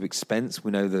down to expense,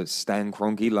 we know that Stan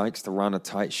Kroenke likes to run a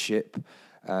tight ship,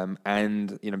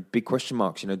 and big question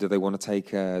marks. Do they want to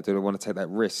take that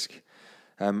risk?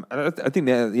 I think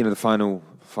the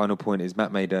final point is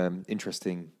Matt made an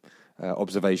interesting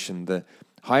observation that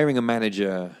hiring a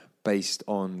manager based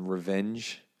on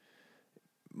revenge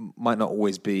might not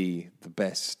always be the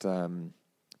best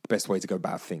way to go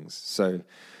about things. So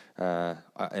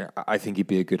I think he'd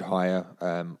be a good hire.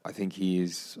 I think he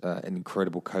is an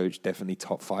incredible coach, definitely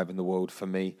top 5 in the world for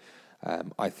me.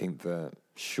 I think that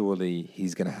surely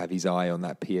he's going to have his eye on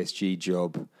that PSG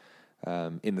job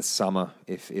in the summer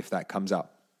if that comes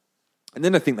up. And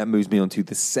then I think that moves me on to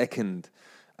the second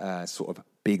sort of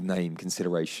big name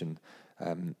consideration.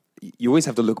 You always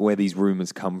have to look at where these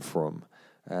rumors come from.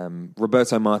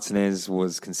 Roberto Martinez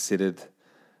was considered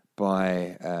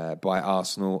by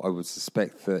Arsenal. I would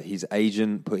suspect that his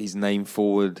agent put his name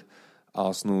forward.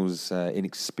 Arsenal's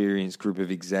inexperienced group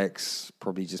of execs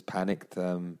probably just panicked,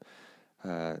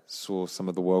 saw some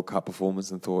of the World Cup performance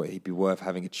and thought he'd be worth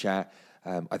having a chat.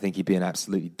 I think he'd be an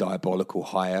absolutely diabolical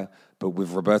hire. But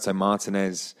with Roberto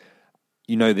Martinez,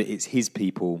 you know that it's his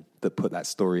people that put that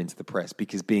story into the press,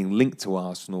 because being linked to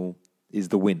Arsenal is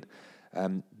the win.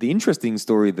 The interesting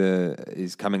story that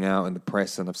is coming out in the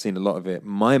press, and I've seen a lot of it,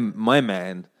 my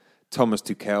man, Thomas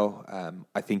Tuchel,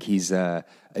 I think he's a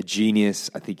genius.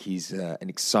 I think he's an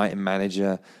exciting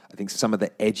manager. I think some of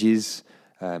the edges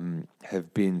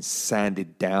have been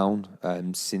sanded down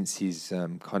since his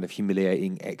kind of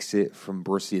humiliating exit from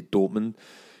Borussia Dortmund.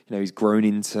 He's grown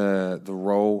into the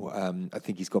role. I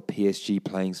think he's got PSG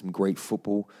playing some great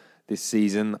football this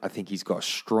season. I think he's got a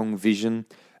strong vision.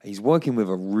 He's working with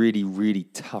a really, really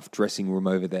tough dressing room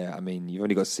over there. I mean, you've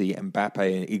only got to see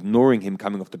Mbappe ignoring him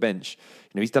coming off the bench.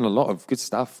 He's done a lot of good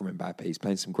stuff from Mbappe. He's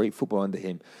playing some great football under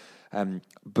him.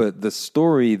 But the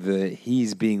story that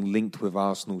he's being linked with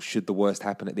Arsenal should the worst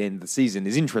happen at the end of the season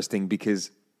is interesting,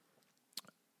 because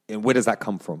where does that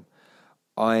come from?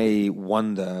 I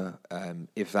wonder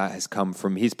if that has come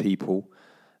from his people,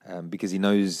 because he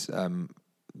knows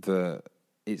that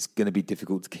it's going to be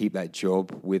difficult to keep that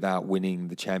job without winning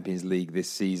the Champions League this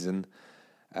season.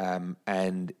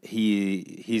 And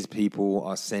his people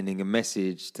are sending a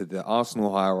message to the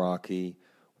Arsenal hierarchy: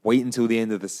 wait until the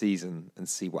end of the season and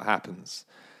see what happens.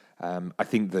 I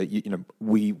think that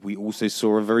we also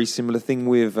saw a very similar thing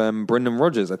with Brendan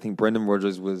Rodgers. I think Brendan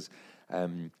Rodgers was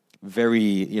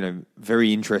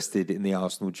very interested in the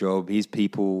Arsenal job. His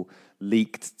people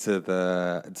leaked to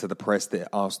the press that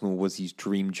Arsenal was his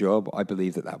dream job. I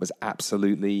believe that was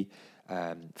absolutely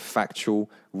factual.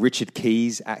 Richard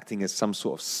Keys, acting as some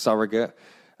sort of surrogate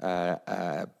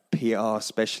PR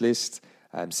specialist,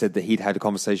 said that he'd had a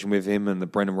conversation with him, and that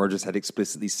Brendan Rodgers had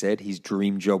explicitly said his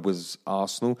dream job was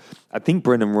Arsenal. I think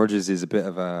Brendan Rodgers is a bit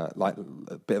of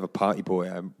a party boy.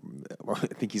 I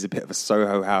think he's a bit of a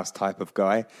Soho House type of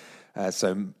guy.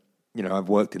 I've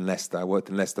worked in Leicester. I worked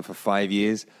in Leicester for 5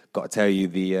 years. Got to tell you,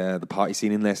 the party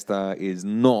scene in Leicester is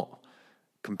not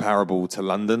comparable to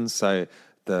London. So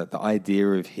the idea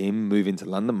of him moving to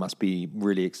London must be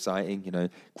really exciting.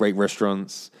 Great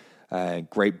restaurants,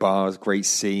 great bars, great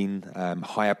scene,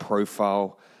 higher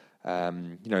profile,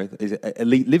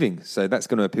 elite living. So that's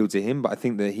going to appeal to him. But I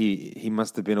think that he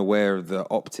must have been aware of the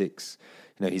optics.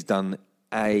 He's done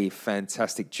a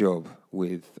fantastic job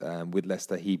with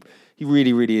Leicester. He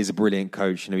really, really is a brilliant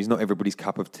coach. He's not everybody's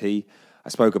cup of tea. I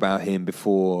spoke about him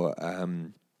before,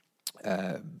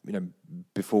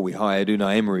 before we hired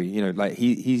Unai Emery.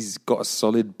 He's got a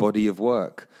solid body of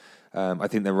work. I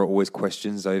think there are always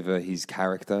questions over his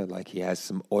character. He has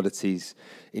some oddities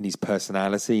in his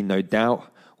personality. No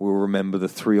doubt we'll remember the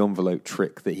 3-envelope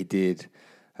trick that he did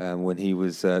when he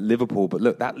was Liverpool. But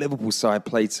look, that Liverpool side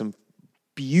played some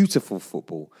beautiful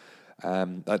football.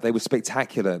 They were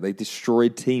spectacular. They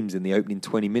destroyed teams in the opening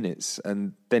 20 minutes,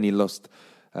 and then he lost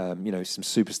some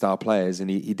superstar players, and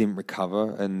he didn't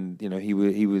recover, and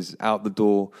he was out the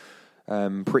door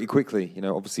pretty quickly.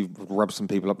 Obviously rubbed some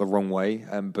people up the wrong way,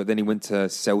 but then he went to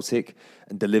Celtic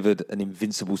and delivered an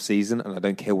invincible season. And I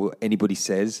don't care what anybody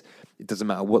says, it doesn't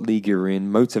matter what league you're in,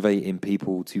 motivating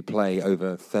people to play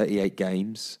over 38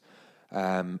 games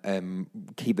and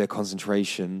keep their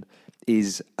concentration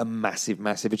is a massive,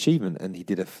 massive achievement. And he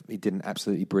did an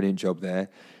absolutely brilliant job there.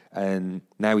 And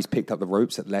now he's picked up the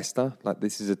ropes at Leicester.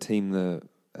 This is a team that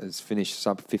has finished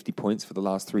sub 50 points for the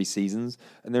last 3 seasons,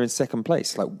 and they're in second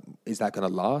place. Like, is that going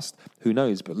to last? Who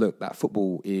knows? But look, that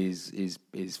football is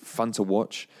fun to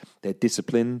watch. They're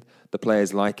disciplined. The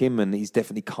players like him, and he's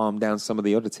definitely calmed down some of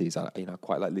the oddities. I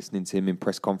quite like listening to him in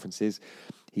press conferences.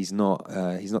 He's not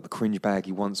the cringe bag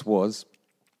he once was,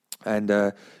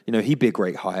 and he'd be a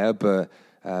great hire, but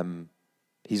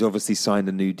he's obviously signed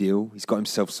a new deal. He's got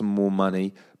himself some more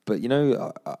money, but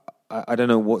I don't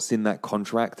know what's in that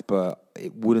contract, but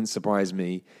it wouldn't surprise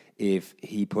me if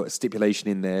he put a stipulation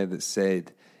in there that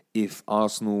said, if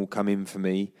Arsenal come in for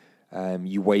me,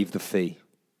 you waive the fee,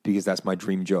 because that's my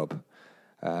dream job.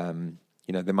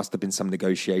 There must have been some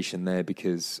negotiation there,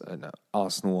 because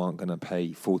Arsenal aren't going to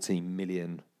pay 14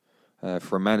 million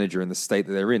for a manager in the state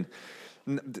that they're in.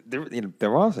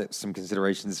 There are some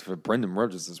considerations for Brendan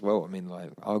Rodgers as well. I mean,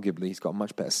 like, arguably, he's got a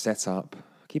much better setup.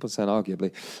 Keep on saying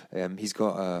arguably. He's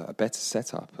got a better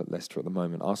setup at Leicester at the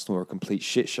moment. Arsenal are a complete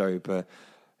shit show, but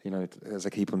as I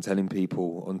keep on telling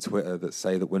people on Twitter that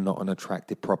say that we're not an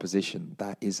attractive proposition,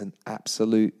 that is an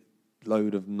absolute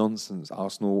load of nonsense.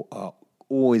 Arsenal are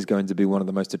always going to be one of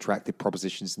the most attractive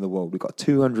propositions in the world. We've got a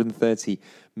 £230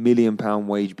 million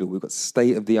wage bill. We've got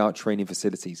state-of-the-art training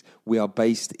facilities. We are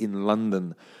based in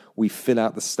London. We fill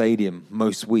out the stadium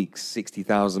most weeks,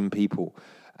 60,000 people.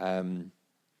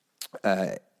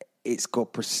 It's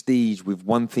got prestige. We've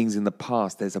won things in the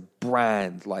past. There's a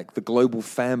brand. Like, the global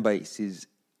fan base is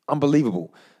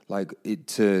unbelievable. Like,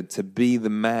 to be the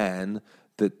man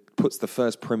that puts the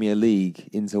first Premier League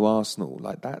into Arsenal,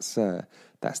 like, that's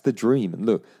the dream. And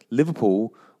look,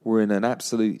 Liverpool were in an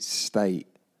absolute state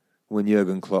when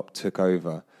Jurgen Klopp took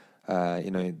over.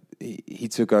 He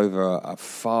took over a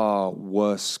far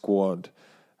worse squad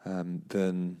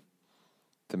than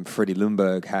Freddie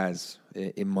Ljungberg has,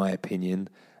 in my opinion.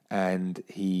 And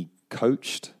he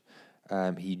coached,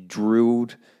 he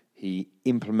drilled, he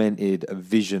implemented a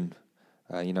vision,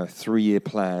 a 3-year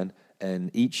plan, and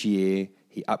each year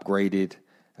he upgraded.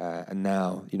 And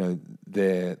now,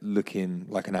 they're looking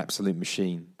like an absolute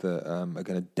machine that are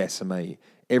going to decimate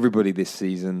everybody this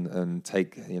season and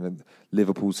take,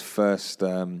 Liverpool's first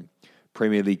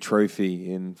Premier League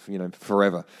trophy in,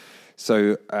 forever.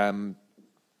 So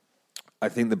I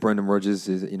think that Brendan Rodgers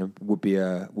would be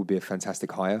a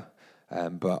fantastic hire,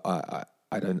 but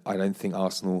I don't think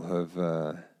Arsenal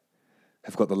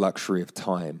have got the luxury of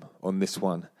time on this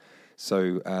one.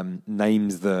 So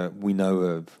names that we know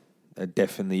of are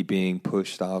definitely being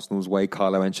pushed Arsenal's way.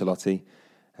 Carlo Ancelotti,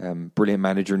 brilliant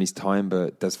manager in his time, but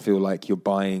it does feel like you're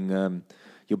buying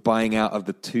out of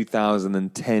the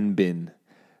 2010 bin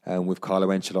with Carlo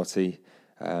Ancelotti.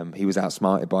 He was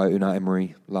outsmarted by Unai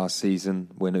Emery last season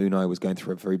when Unai was going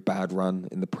through a very bad run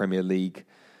in the Premier League.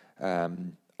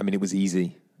 It was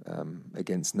easy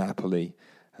against Napoli.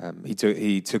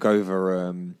 He took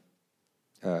over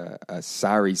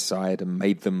Sarri's side and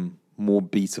made them more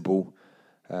beatable.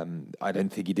 I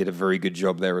don't think he did a very good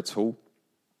job there at all.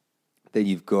 Then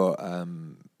you've got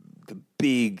the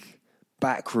big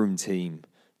backroom team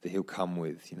that he'll come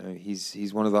with.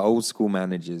 He's one of the old school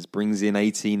managers, brings in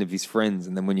 18 of his friends,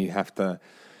 and then when you have to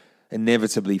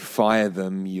inevitably fire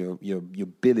them, your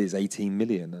bill is 18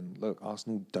 million. And look,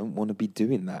 Arsenal don't want to be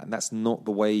doing that, and that's not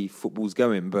the way football's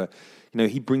going. But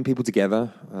he'd bring people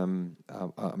together.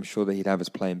 I'm sure that he'd have us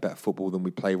playing better football than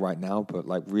we play right now. But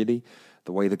really,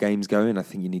 the way the game's going, I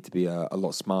think you need to be a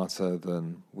lot smarter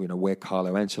than where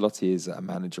Carlo Ancelotti is a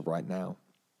manager right now.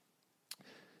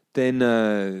 Then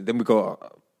we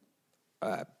got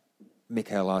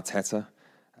Mikel Arteta.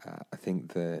 I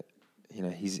think that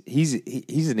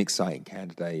he's an exciting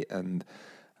candidate, and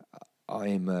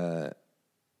I'm not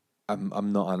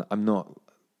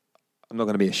going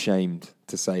to be ashamed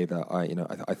to say that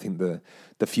I think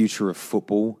the future of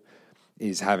football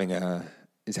is having a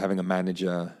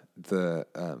manager that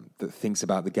thinks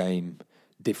about the game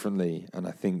differently, and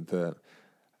I think that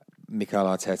Mikel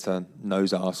Arteta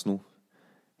knows Arsenal.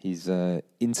 He's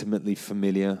intimately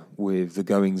familiar with the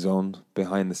goings-on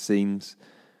behind the scenes.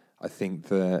 I think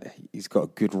that he's got a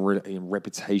good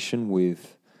reputation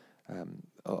with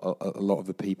a lot of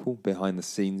the people behind the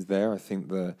scenes there. I think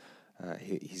that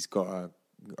he's got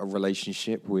a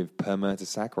relationship with Per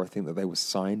Mertesacker. I think that they were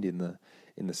signed in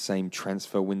the same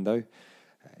transfer window.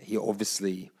 He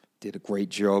obviously did a great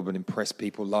job and impressed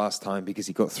people last time because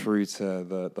he got through to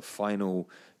the final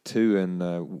two and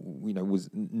was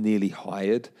nearly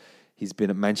hired. He's been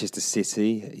at Manchester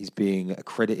City. He's being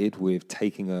accredited with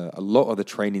taking a lot of the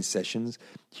training sessions.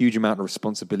 Huge amount of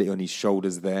responsibility on his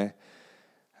shoulders there.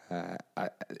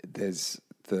 There's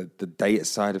the data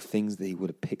side of things that he would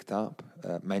have picked up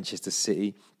at Manchester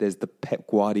City. There's the Pep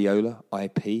Guardiola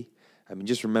IP. I mean,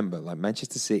 just remember, like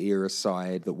Manchester City are a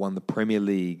side that won the Premier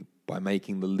League by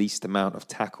making the least amount of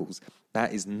tackles.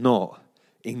 That is not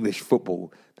English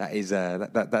football. That is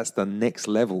that's the next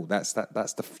level. That's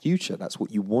the future. That's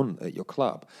what you want at your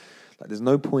club. Like, there's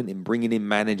no point in bringing in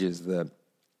managers that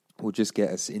will just get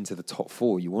us into the top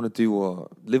four. You want to do what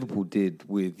Liverpool did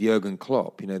with Jurgen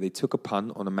Klopp. You know, they took a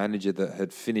punt on a manager that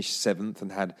had finished 7th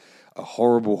and had a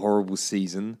horrible, horrible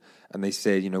season. And they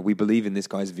said, you know, we believe in this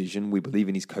guy's vision. We believe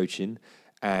in his coaching.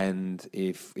 And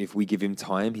if we give him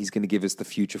time, he's going to give us the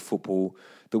future football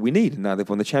that we need. And now they've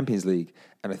won the Champions League.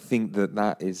 And I think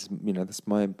that is, you know,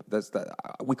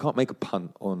 we can't make a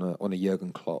punt on a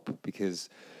Jurgen Klopp because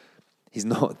he's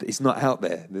not out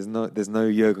there. There's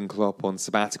no Jurgen Klopp on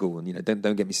sabbatical, and you know,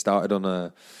 don't get me started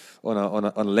on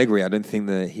Allegri. I don't think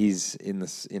that he's in the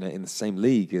same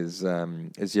league as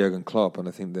Jurgen Klopp, and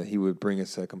I think that he would bring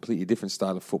us a completely different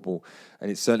style of football, and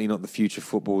it's certainly not the future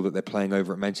football that they're playing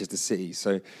over at Manchester City.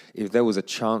 So if there was a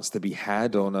chance to be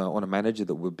had on a manager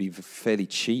that would be fairly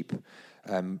cheap,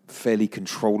 fairly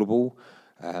controllable,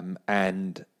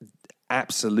 and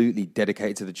absolutely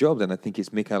dedicated to the job, then I think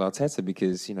it's Mikel Arteta,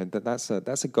 because you know that's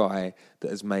a guy that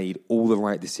has made all the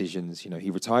right decisions. You know, he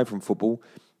retired from football,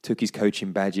 took his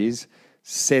coaching badges,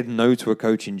 said no to a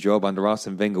coaching job under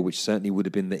Arsene Wenger, which certainly would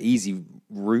have been the easy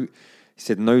route. He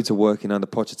said no to working under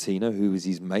Pochettino, who was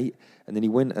his mate, and then he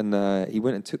went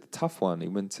and took the tough one. He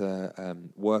went to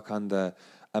work under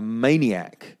a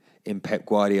maniac in Pep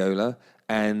Guardiola,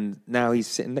 and now he's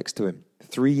sitting next to him.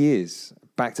 3 years.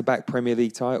 Back-to-back Premier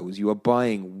League titles. You are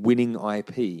buying winning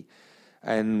IP,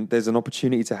 and there's an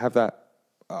opportunity to have that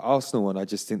at Arsenal, and I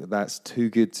just think that that's too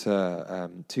good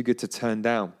to turn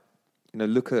down. You know,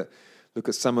 look at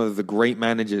some of the great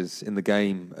managers in the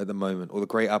game at the moment, or the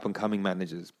great up-and-coming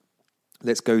managers.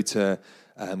 Let's go to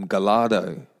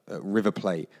Gallardo at River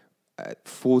Plate. At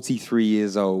 43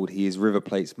 years old, he is River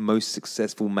Plate's most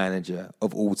successful manager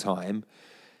of all time.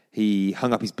 He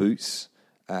hung up his boots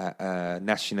at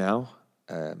Nacional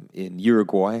in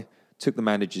Uruguay, took the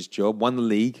manager's job, won the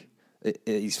league at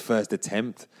his first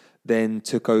attempt, then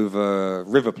took over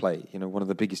River Plate, you know, one of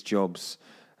the biggest jobs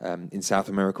in South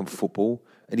American football,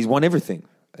 and he's won everything.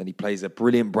 And he plays a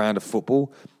brilliant brand of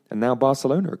football, and now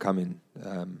Barcelona are coming,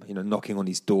 knocking on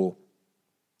his door.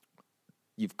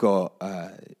 You've got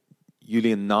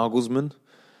Julian Nagelsmann.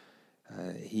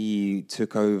 He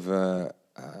took over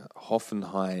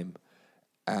Hoffenheim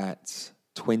at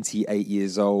 28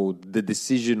 years old. The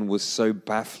decision was so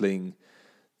baffling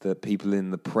that people in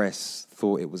the press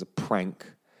thought it was a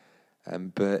prank.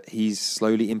 But he's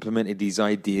slowly implemented these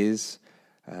ideas.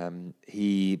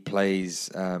 He plays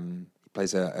a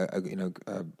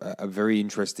very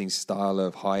interesting style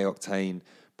of high octane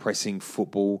pressing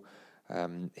football.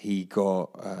 He got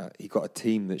a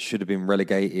team that should have been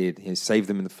relegated. He saved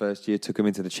them in the first year, took them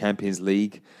into the Champions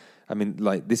League. I mean,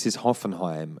 like, this is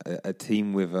Hoffenheim, a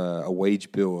team with a wage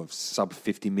bill of sub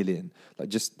 50 million. Like,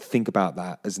 just think about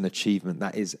that as an achievement.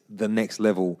 That is the next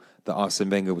level that Arsene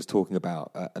Wenger was talking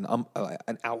about.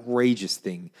 An outrageous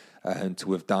thing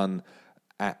to have done.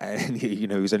 And he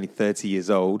was only 30 years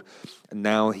old, and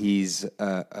now he's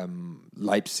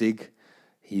Leipzig.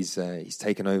 He's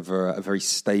taken over a very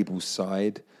stable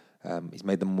side. He's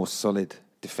made them more solid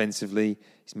defensively.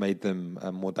 He's made them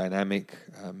more dynamic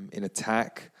in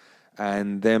attack.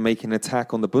 And they're making an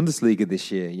attack on the Bundesliga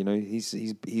this year. You know,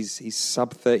 he's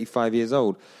sub 35 years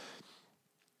old.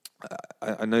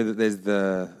 I know that there's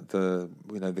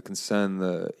the concern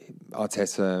that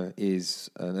Arteta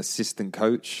is an assistant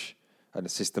coach, an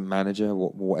assistant manager,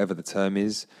 whatever the term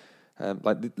is.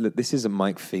 This isn't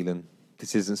Mike Phelan.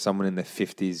 This isn't someone in their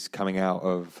 50s coming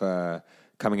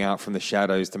out from the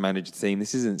shadows to manage a team.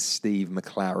 This isn't Steve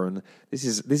McLaren. This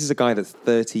is a guy that's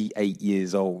 38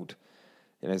 years old.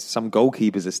 You know, some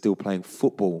goalkeepers are still playing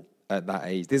football at that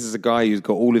age. This is a guy who's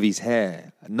got all of his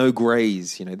hair, no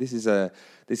greys. You know, this is a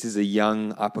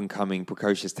young, up and coming,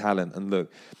 precocious talent. And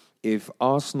look, if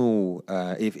Arsenal,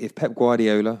 if Pep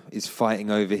Guardiola is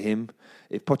fighting over him,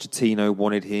 if Pochettino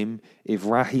wanted him, if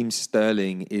Raheem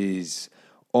Sterling is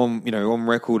on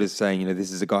record as saying,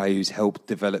 this is a guy who's helped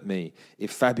develop me, if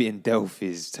Fabian Delph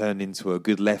is turned into a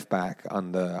good left back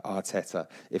under Arteta,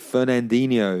 if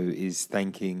Fernandinho is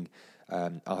thanking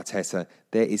Arteta,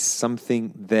 there is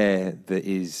something there that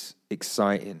is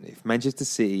exciting. If Manchester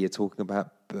City are talking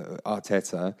about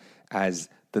Arteta as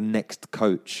the next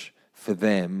coach for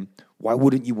them, why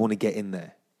wouldn't you want to get in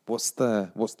there? What's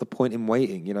the point in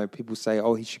waiting? You know, people say,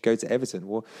 "Oh, he should go to Everton."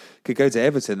 Well, could go to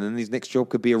Everton, and his next job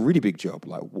could be a really big job.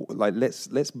 Like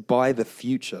let's buy the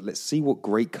future. Let's see what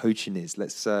great coaching is.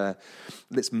 Let's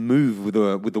move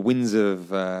with the winds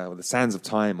of or the sands of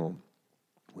time, or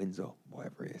wins or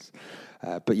whatever it is.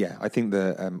 But yeah, I think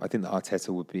that Arteta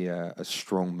would be a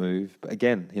strong move. But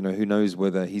again, who knows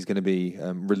whether he's going to be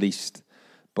released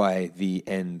by the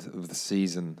end of the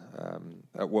season,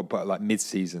 but like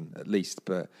mid-season at least.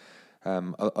 But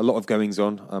a lot of goings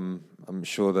on. I'm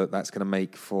sure that's going to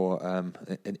make for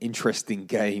an interesting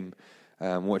game.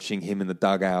 Watching him in the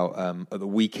dugout at the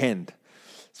weekend.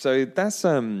 So that's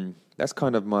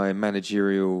kind of my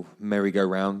managerial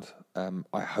merry-go-round.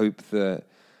 I hope that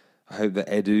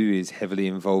Edu is heavily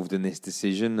involved in this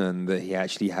decision and that he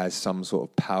actually has some sort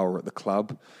of power at the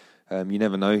club. You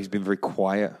never know. He's been very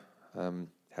quiet.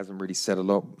 Hasn't really said a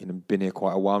lot. Been here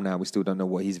quite a while now. We still don't know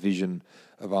what his vision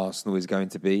of Arsenal is going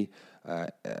to be.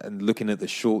 And looking at the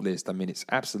shortlist, it's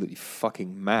absolutely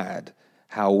fucking mad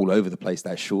how all over the place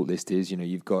that shortlist is.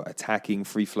 You've got attacking,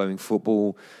 free-flowing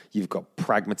football. You've got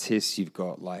pragmatists. You've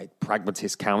got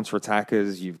pragmatist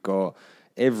counter-attackers. You've got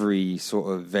every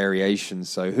sort of variation.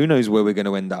 So who knows where we're going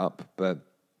to end up. But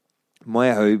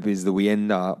my hope is that we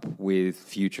end up with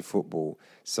future football,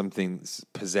 something that's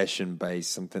possession-based,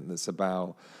 something that's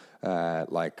about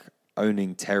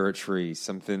owning territory,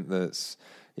 something that's,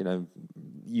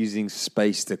 using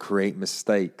space to create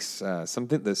mistakes,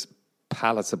 something that's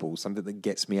palatable, something that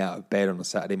gets me out of bed on a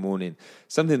Saturday morning,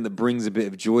 something that brings a bit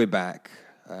of joy back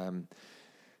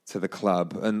to the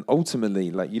club. And ultimately,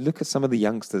 you look at some of the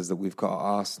youngsters that we've got at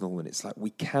Arsenal, and it's we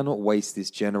cannot waste this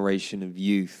generation of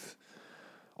youth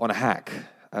on a hack.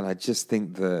 And I just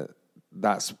think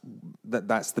that's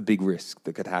the big risk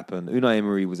that could happen. Unai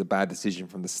Emery was a bad decision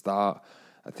from the start.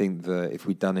 I think that if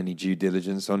we'd done any due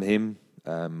diligence on him,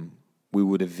 we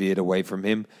would have veered away from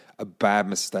him. A bad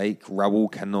mistake.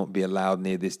 Raul cannot be allowed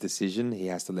near this decision. He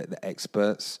has to let the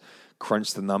experts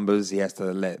crunch the numbers. He has to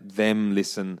let them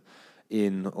listen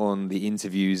in on the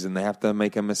interviews, and they have to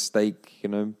make a mistake,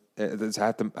 they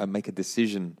have to make a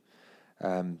decision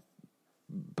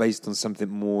based on something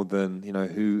more than,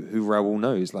 who Raul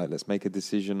knows. Let's make a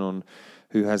decision on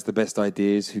who has the best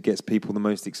ideas, who gets people the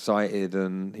most excited,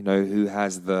 and, who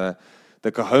has the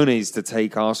cojones to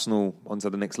take Arsenal onto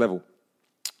the next level.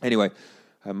 Anyway,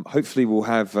 hopefully we'll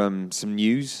have some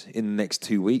news in the next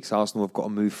 2 weeks. Arsenal have got to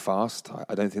move fast.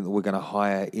 I don't think that we're going to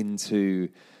hire into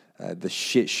the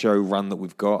shit show run that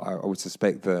we've got. I would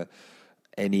suspect that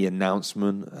any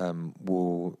announcement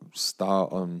will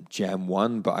start on Jan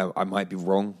 1, but I might be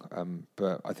wrong.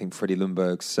 But I think Freddie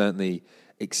Ljungberg certainly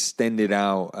extended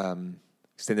out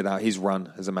his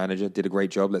run as a manager, did a great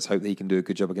job. Let's hope that he can do a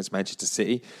good job against Manchester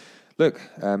City. Look,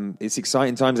 it's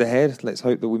exciting times ahead. Let's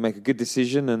hope that we make a good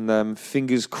decision, and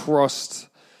fingers crossed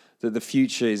that the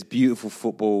future is beautiful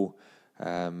football,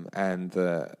 and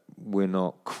we're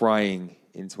not crying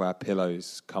into our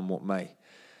pillows come what may.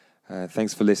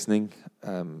 Thanks for listening.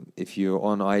 If you're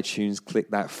on iTunes,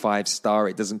 click that 5-star.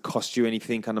 It doesn't cost you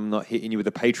anything, and I'm not hitting you with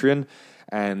a Patreon.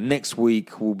 And next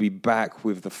week, we'll be back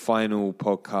with the final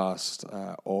podcast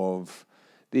of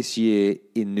this year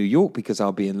in New York, because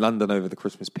I'll be in London over the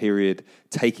Christmas period,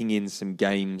 taking in some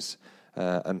games.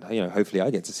 And hopefully I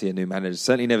get to see a new manager.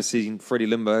 Certainly never seen Freddie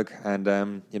Ljungberg,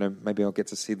 and maybe I'll get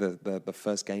to see the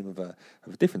first game of a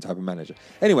different type of manager.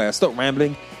 Anyway, I'll stop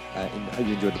rambling. And hope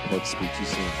you enjoyed the pod. Speak to you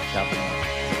soon. Ciao for now.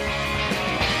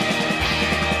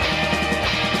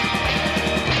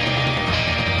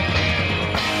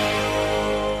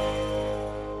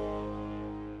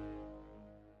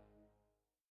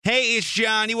 Hey, it's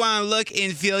John. You want to look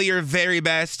and feel your very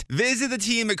best? Visit the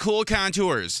team at Cool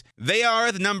Contours. They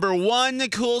are the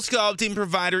 #1 cool sculpting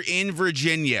provider in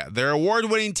Virginia. Their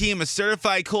award-winning team of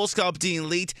certified cool sculpting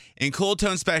elite and cool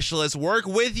tone specialists work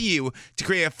with you to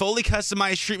create a fully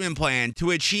customized treatment plan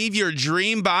to achieve your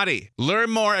dream body.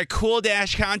 Learn more at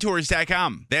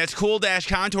cool-contours.com. That's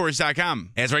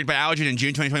cool-contours.com. As ranked by Allergen in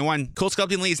June 2021, Cool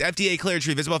Sculpting Elite is FDA cleared to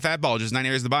treat visible fat bulges in 9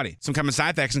 areas of the body. Some common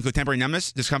side effects include temporary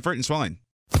numbness, discomfort, and swelling.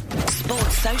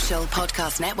 Sports Social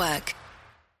Podcast Network.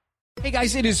 Hey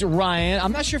guys, it is Ryan.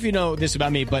 I'm not sure if you know this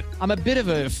about me, but I'm a bit of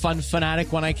a fun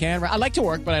fanatic when I can. I like to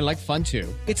work, but I like fun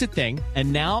too. It's a thing.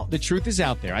 And now the truth is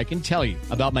out there. I can tell you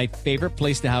about my favorite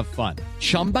place to have fun.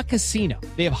 Chumba Casino.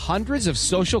 They have hundreds of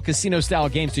social casino style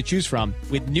games to choose from,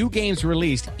 with new games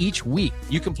released each week.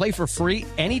 You can play for free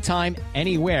anytime,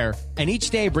 anywhere. And each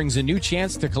day brings a new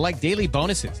chance to collect daily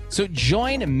bonuses. So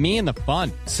join me in the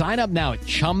fun. Sign up now at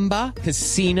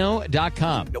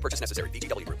ChumbaCasino.com. No purchase necessary.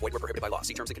 VGW Group. Void where prohibited by law.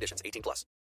 See terms and conditions. 18+.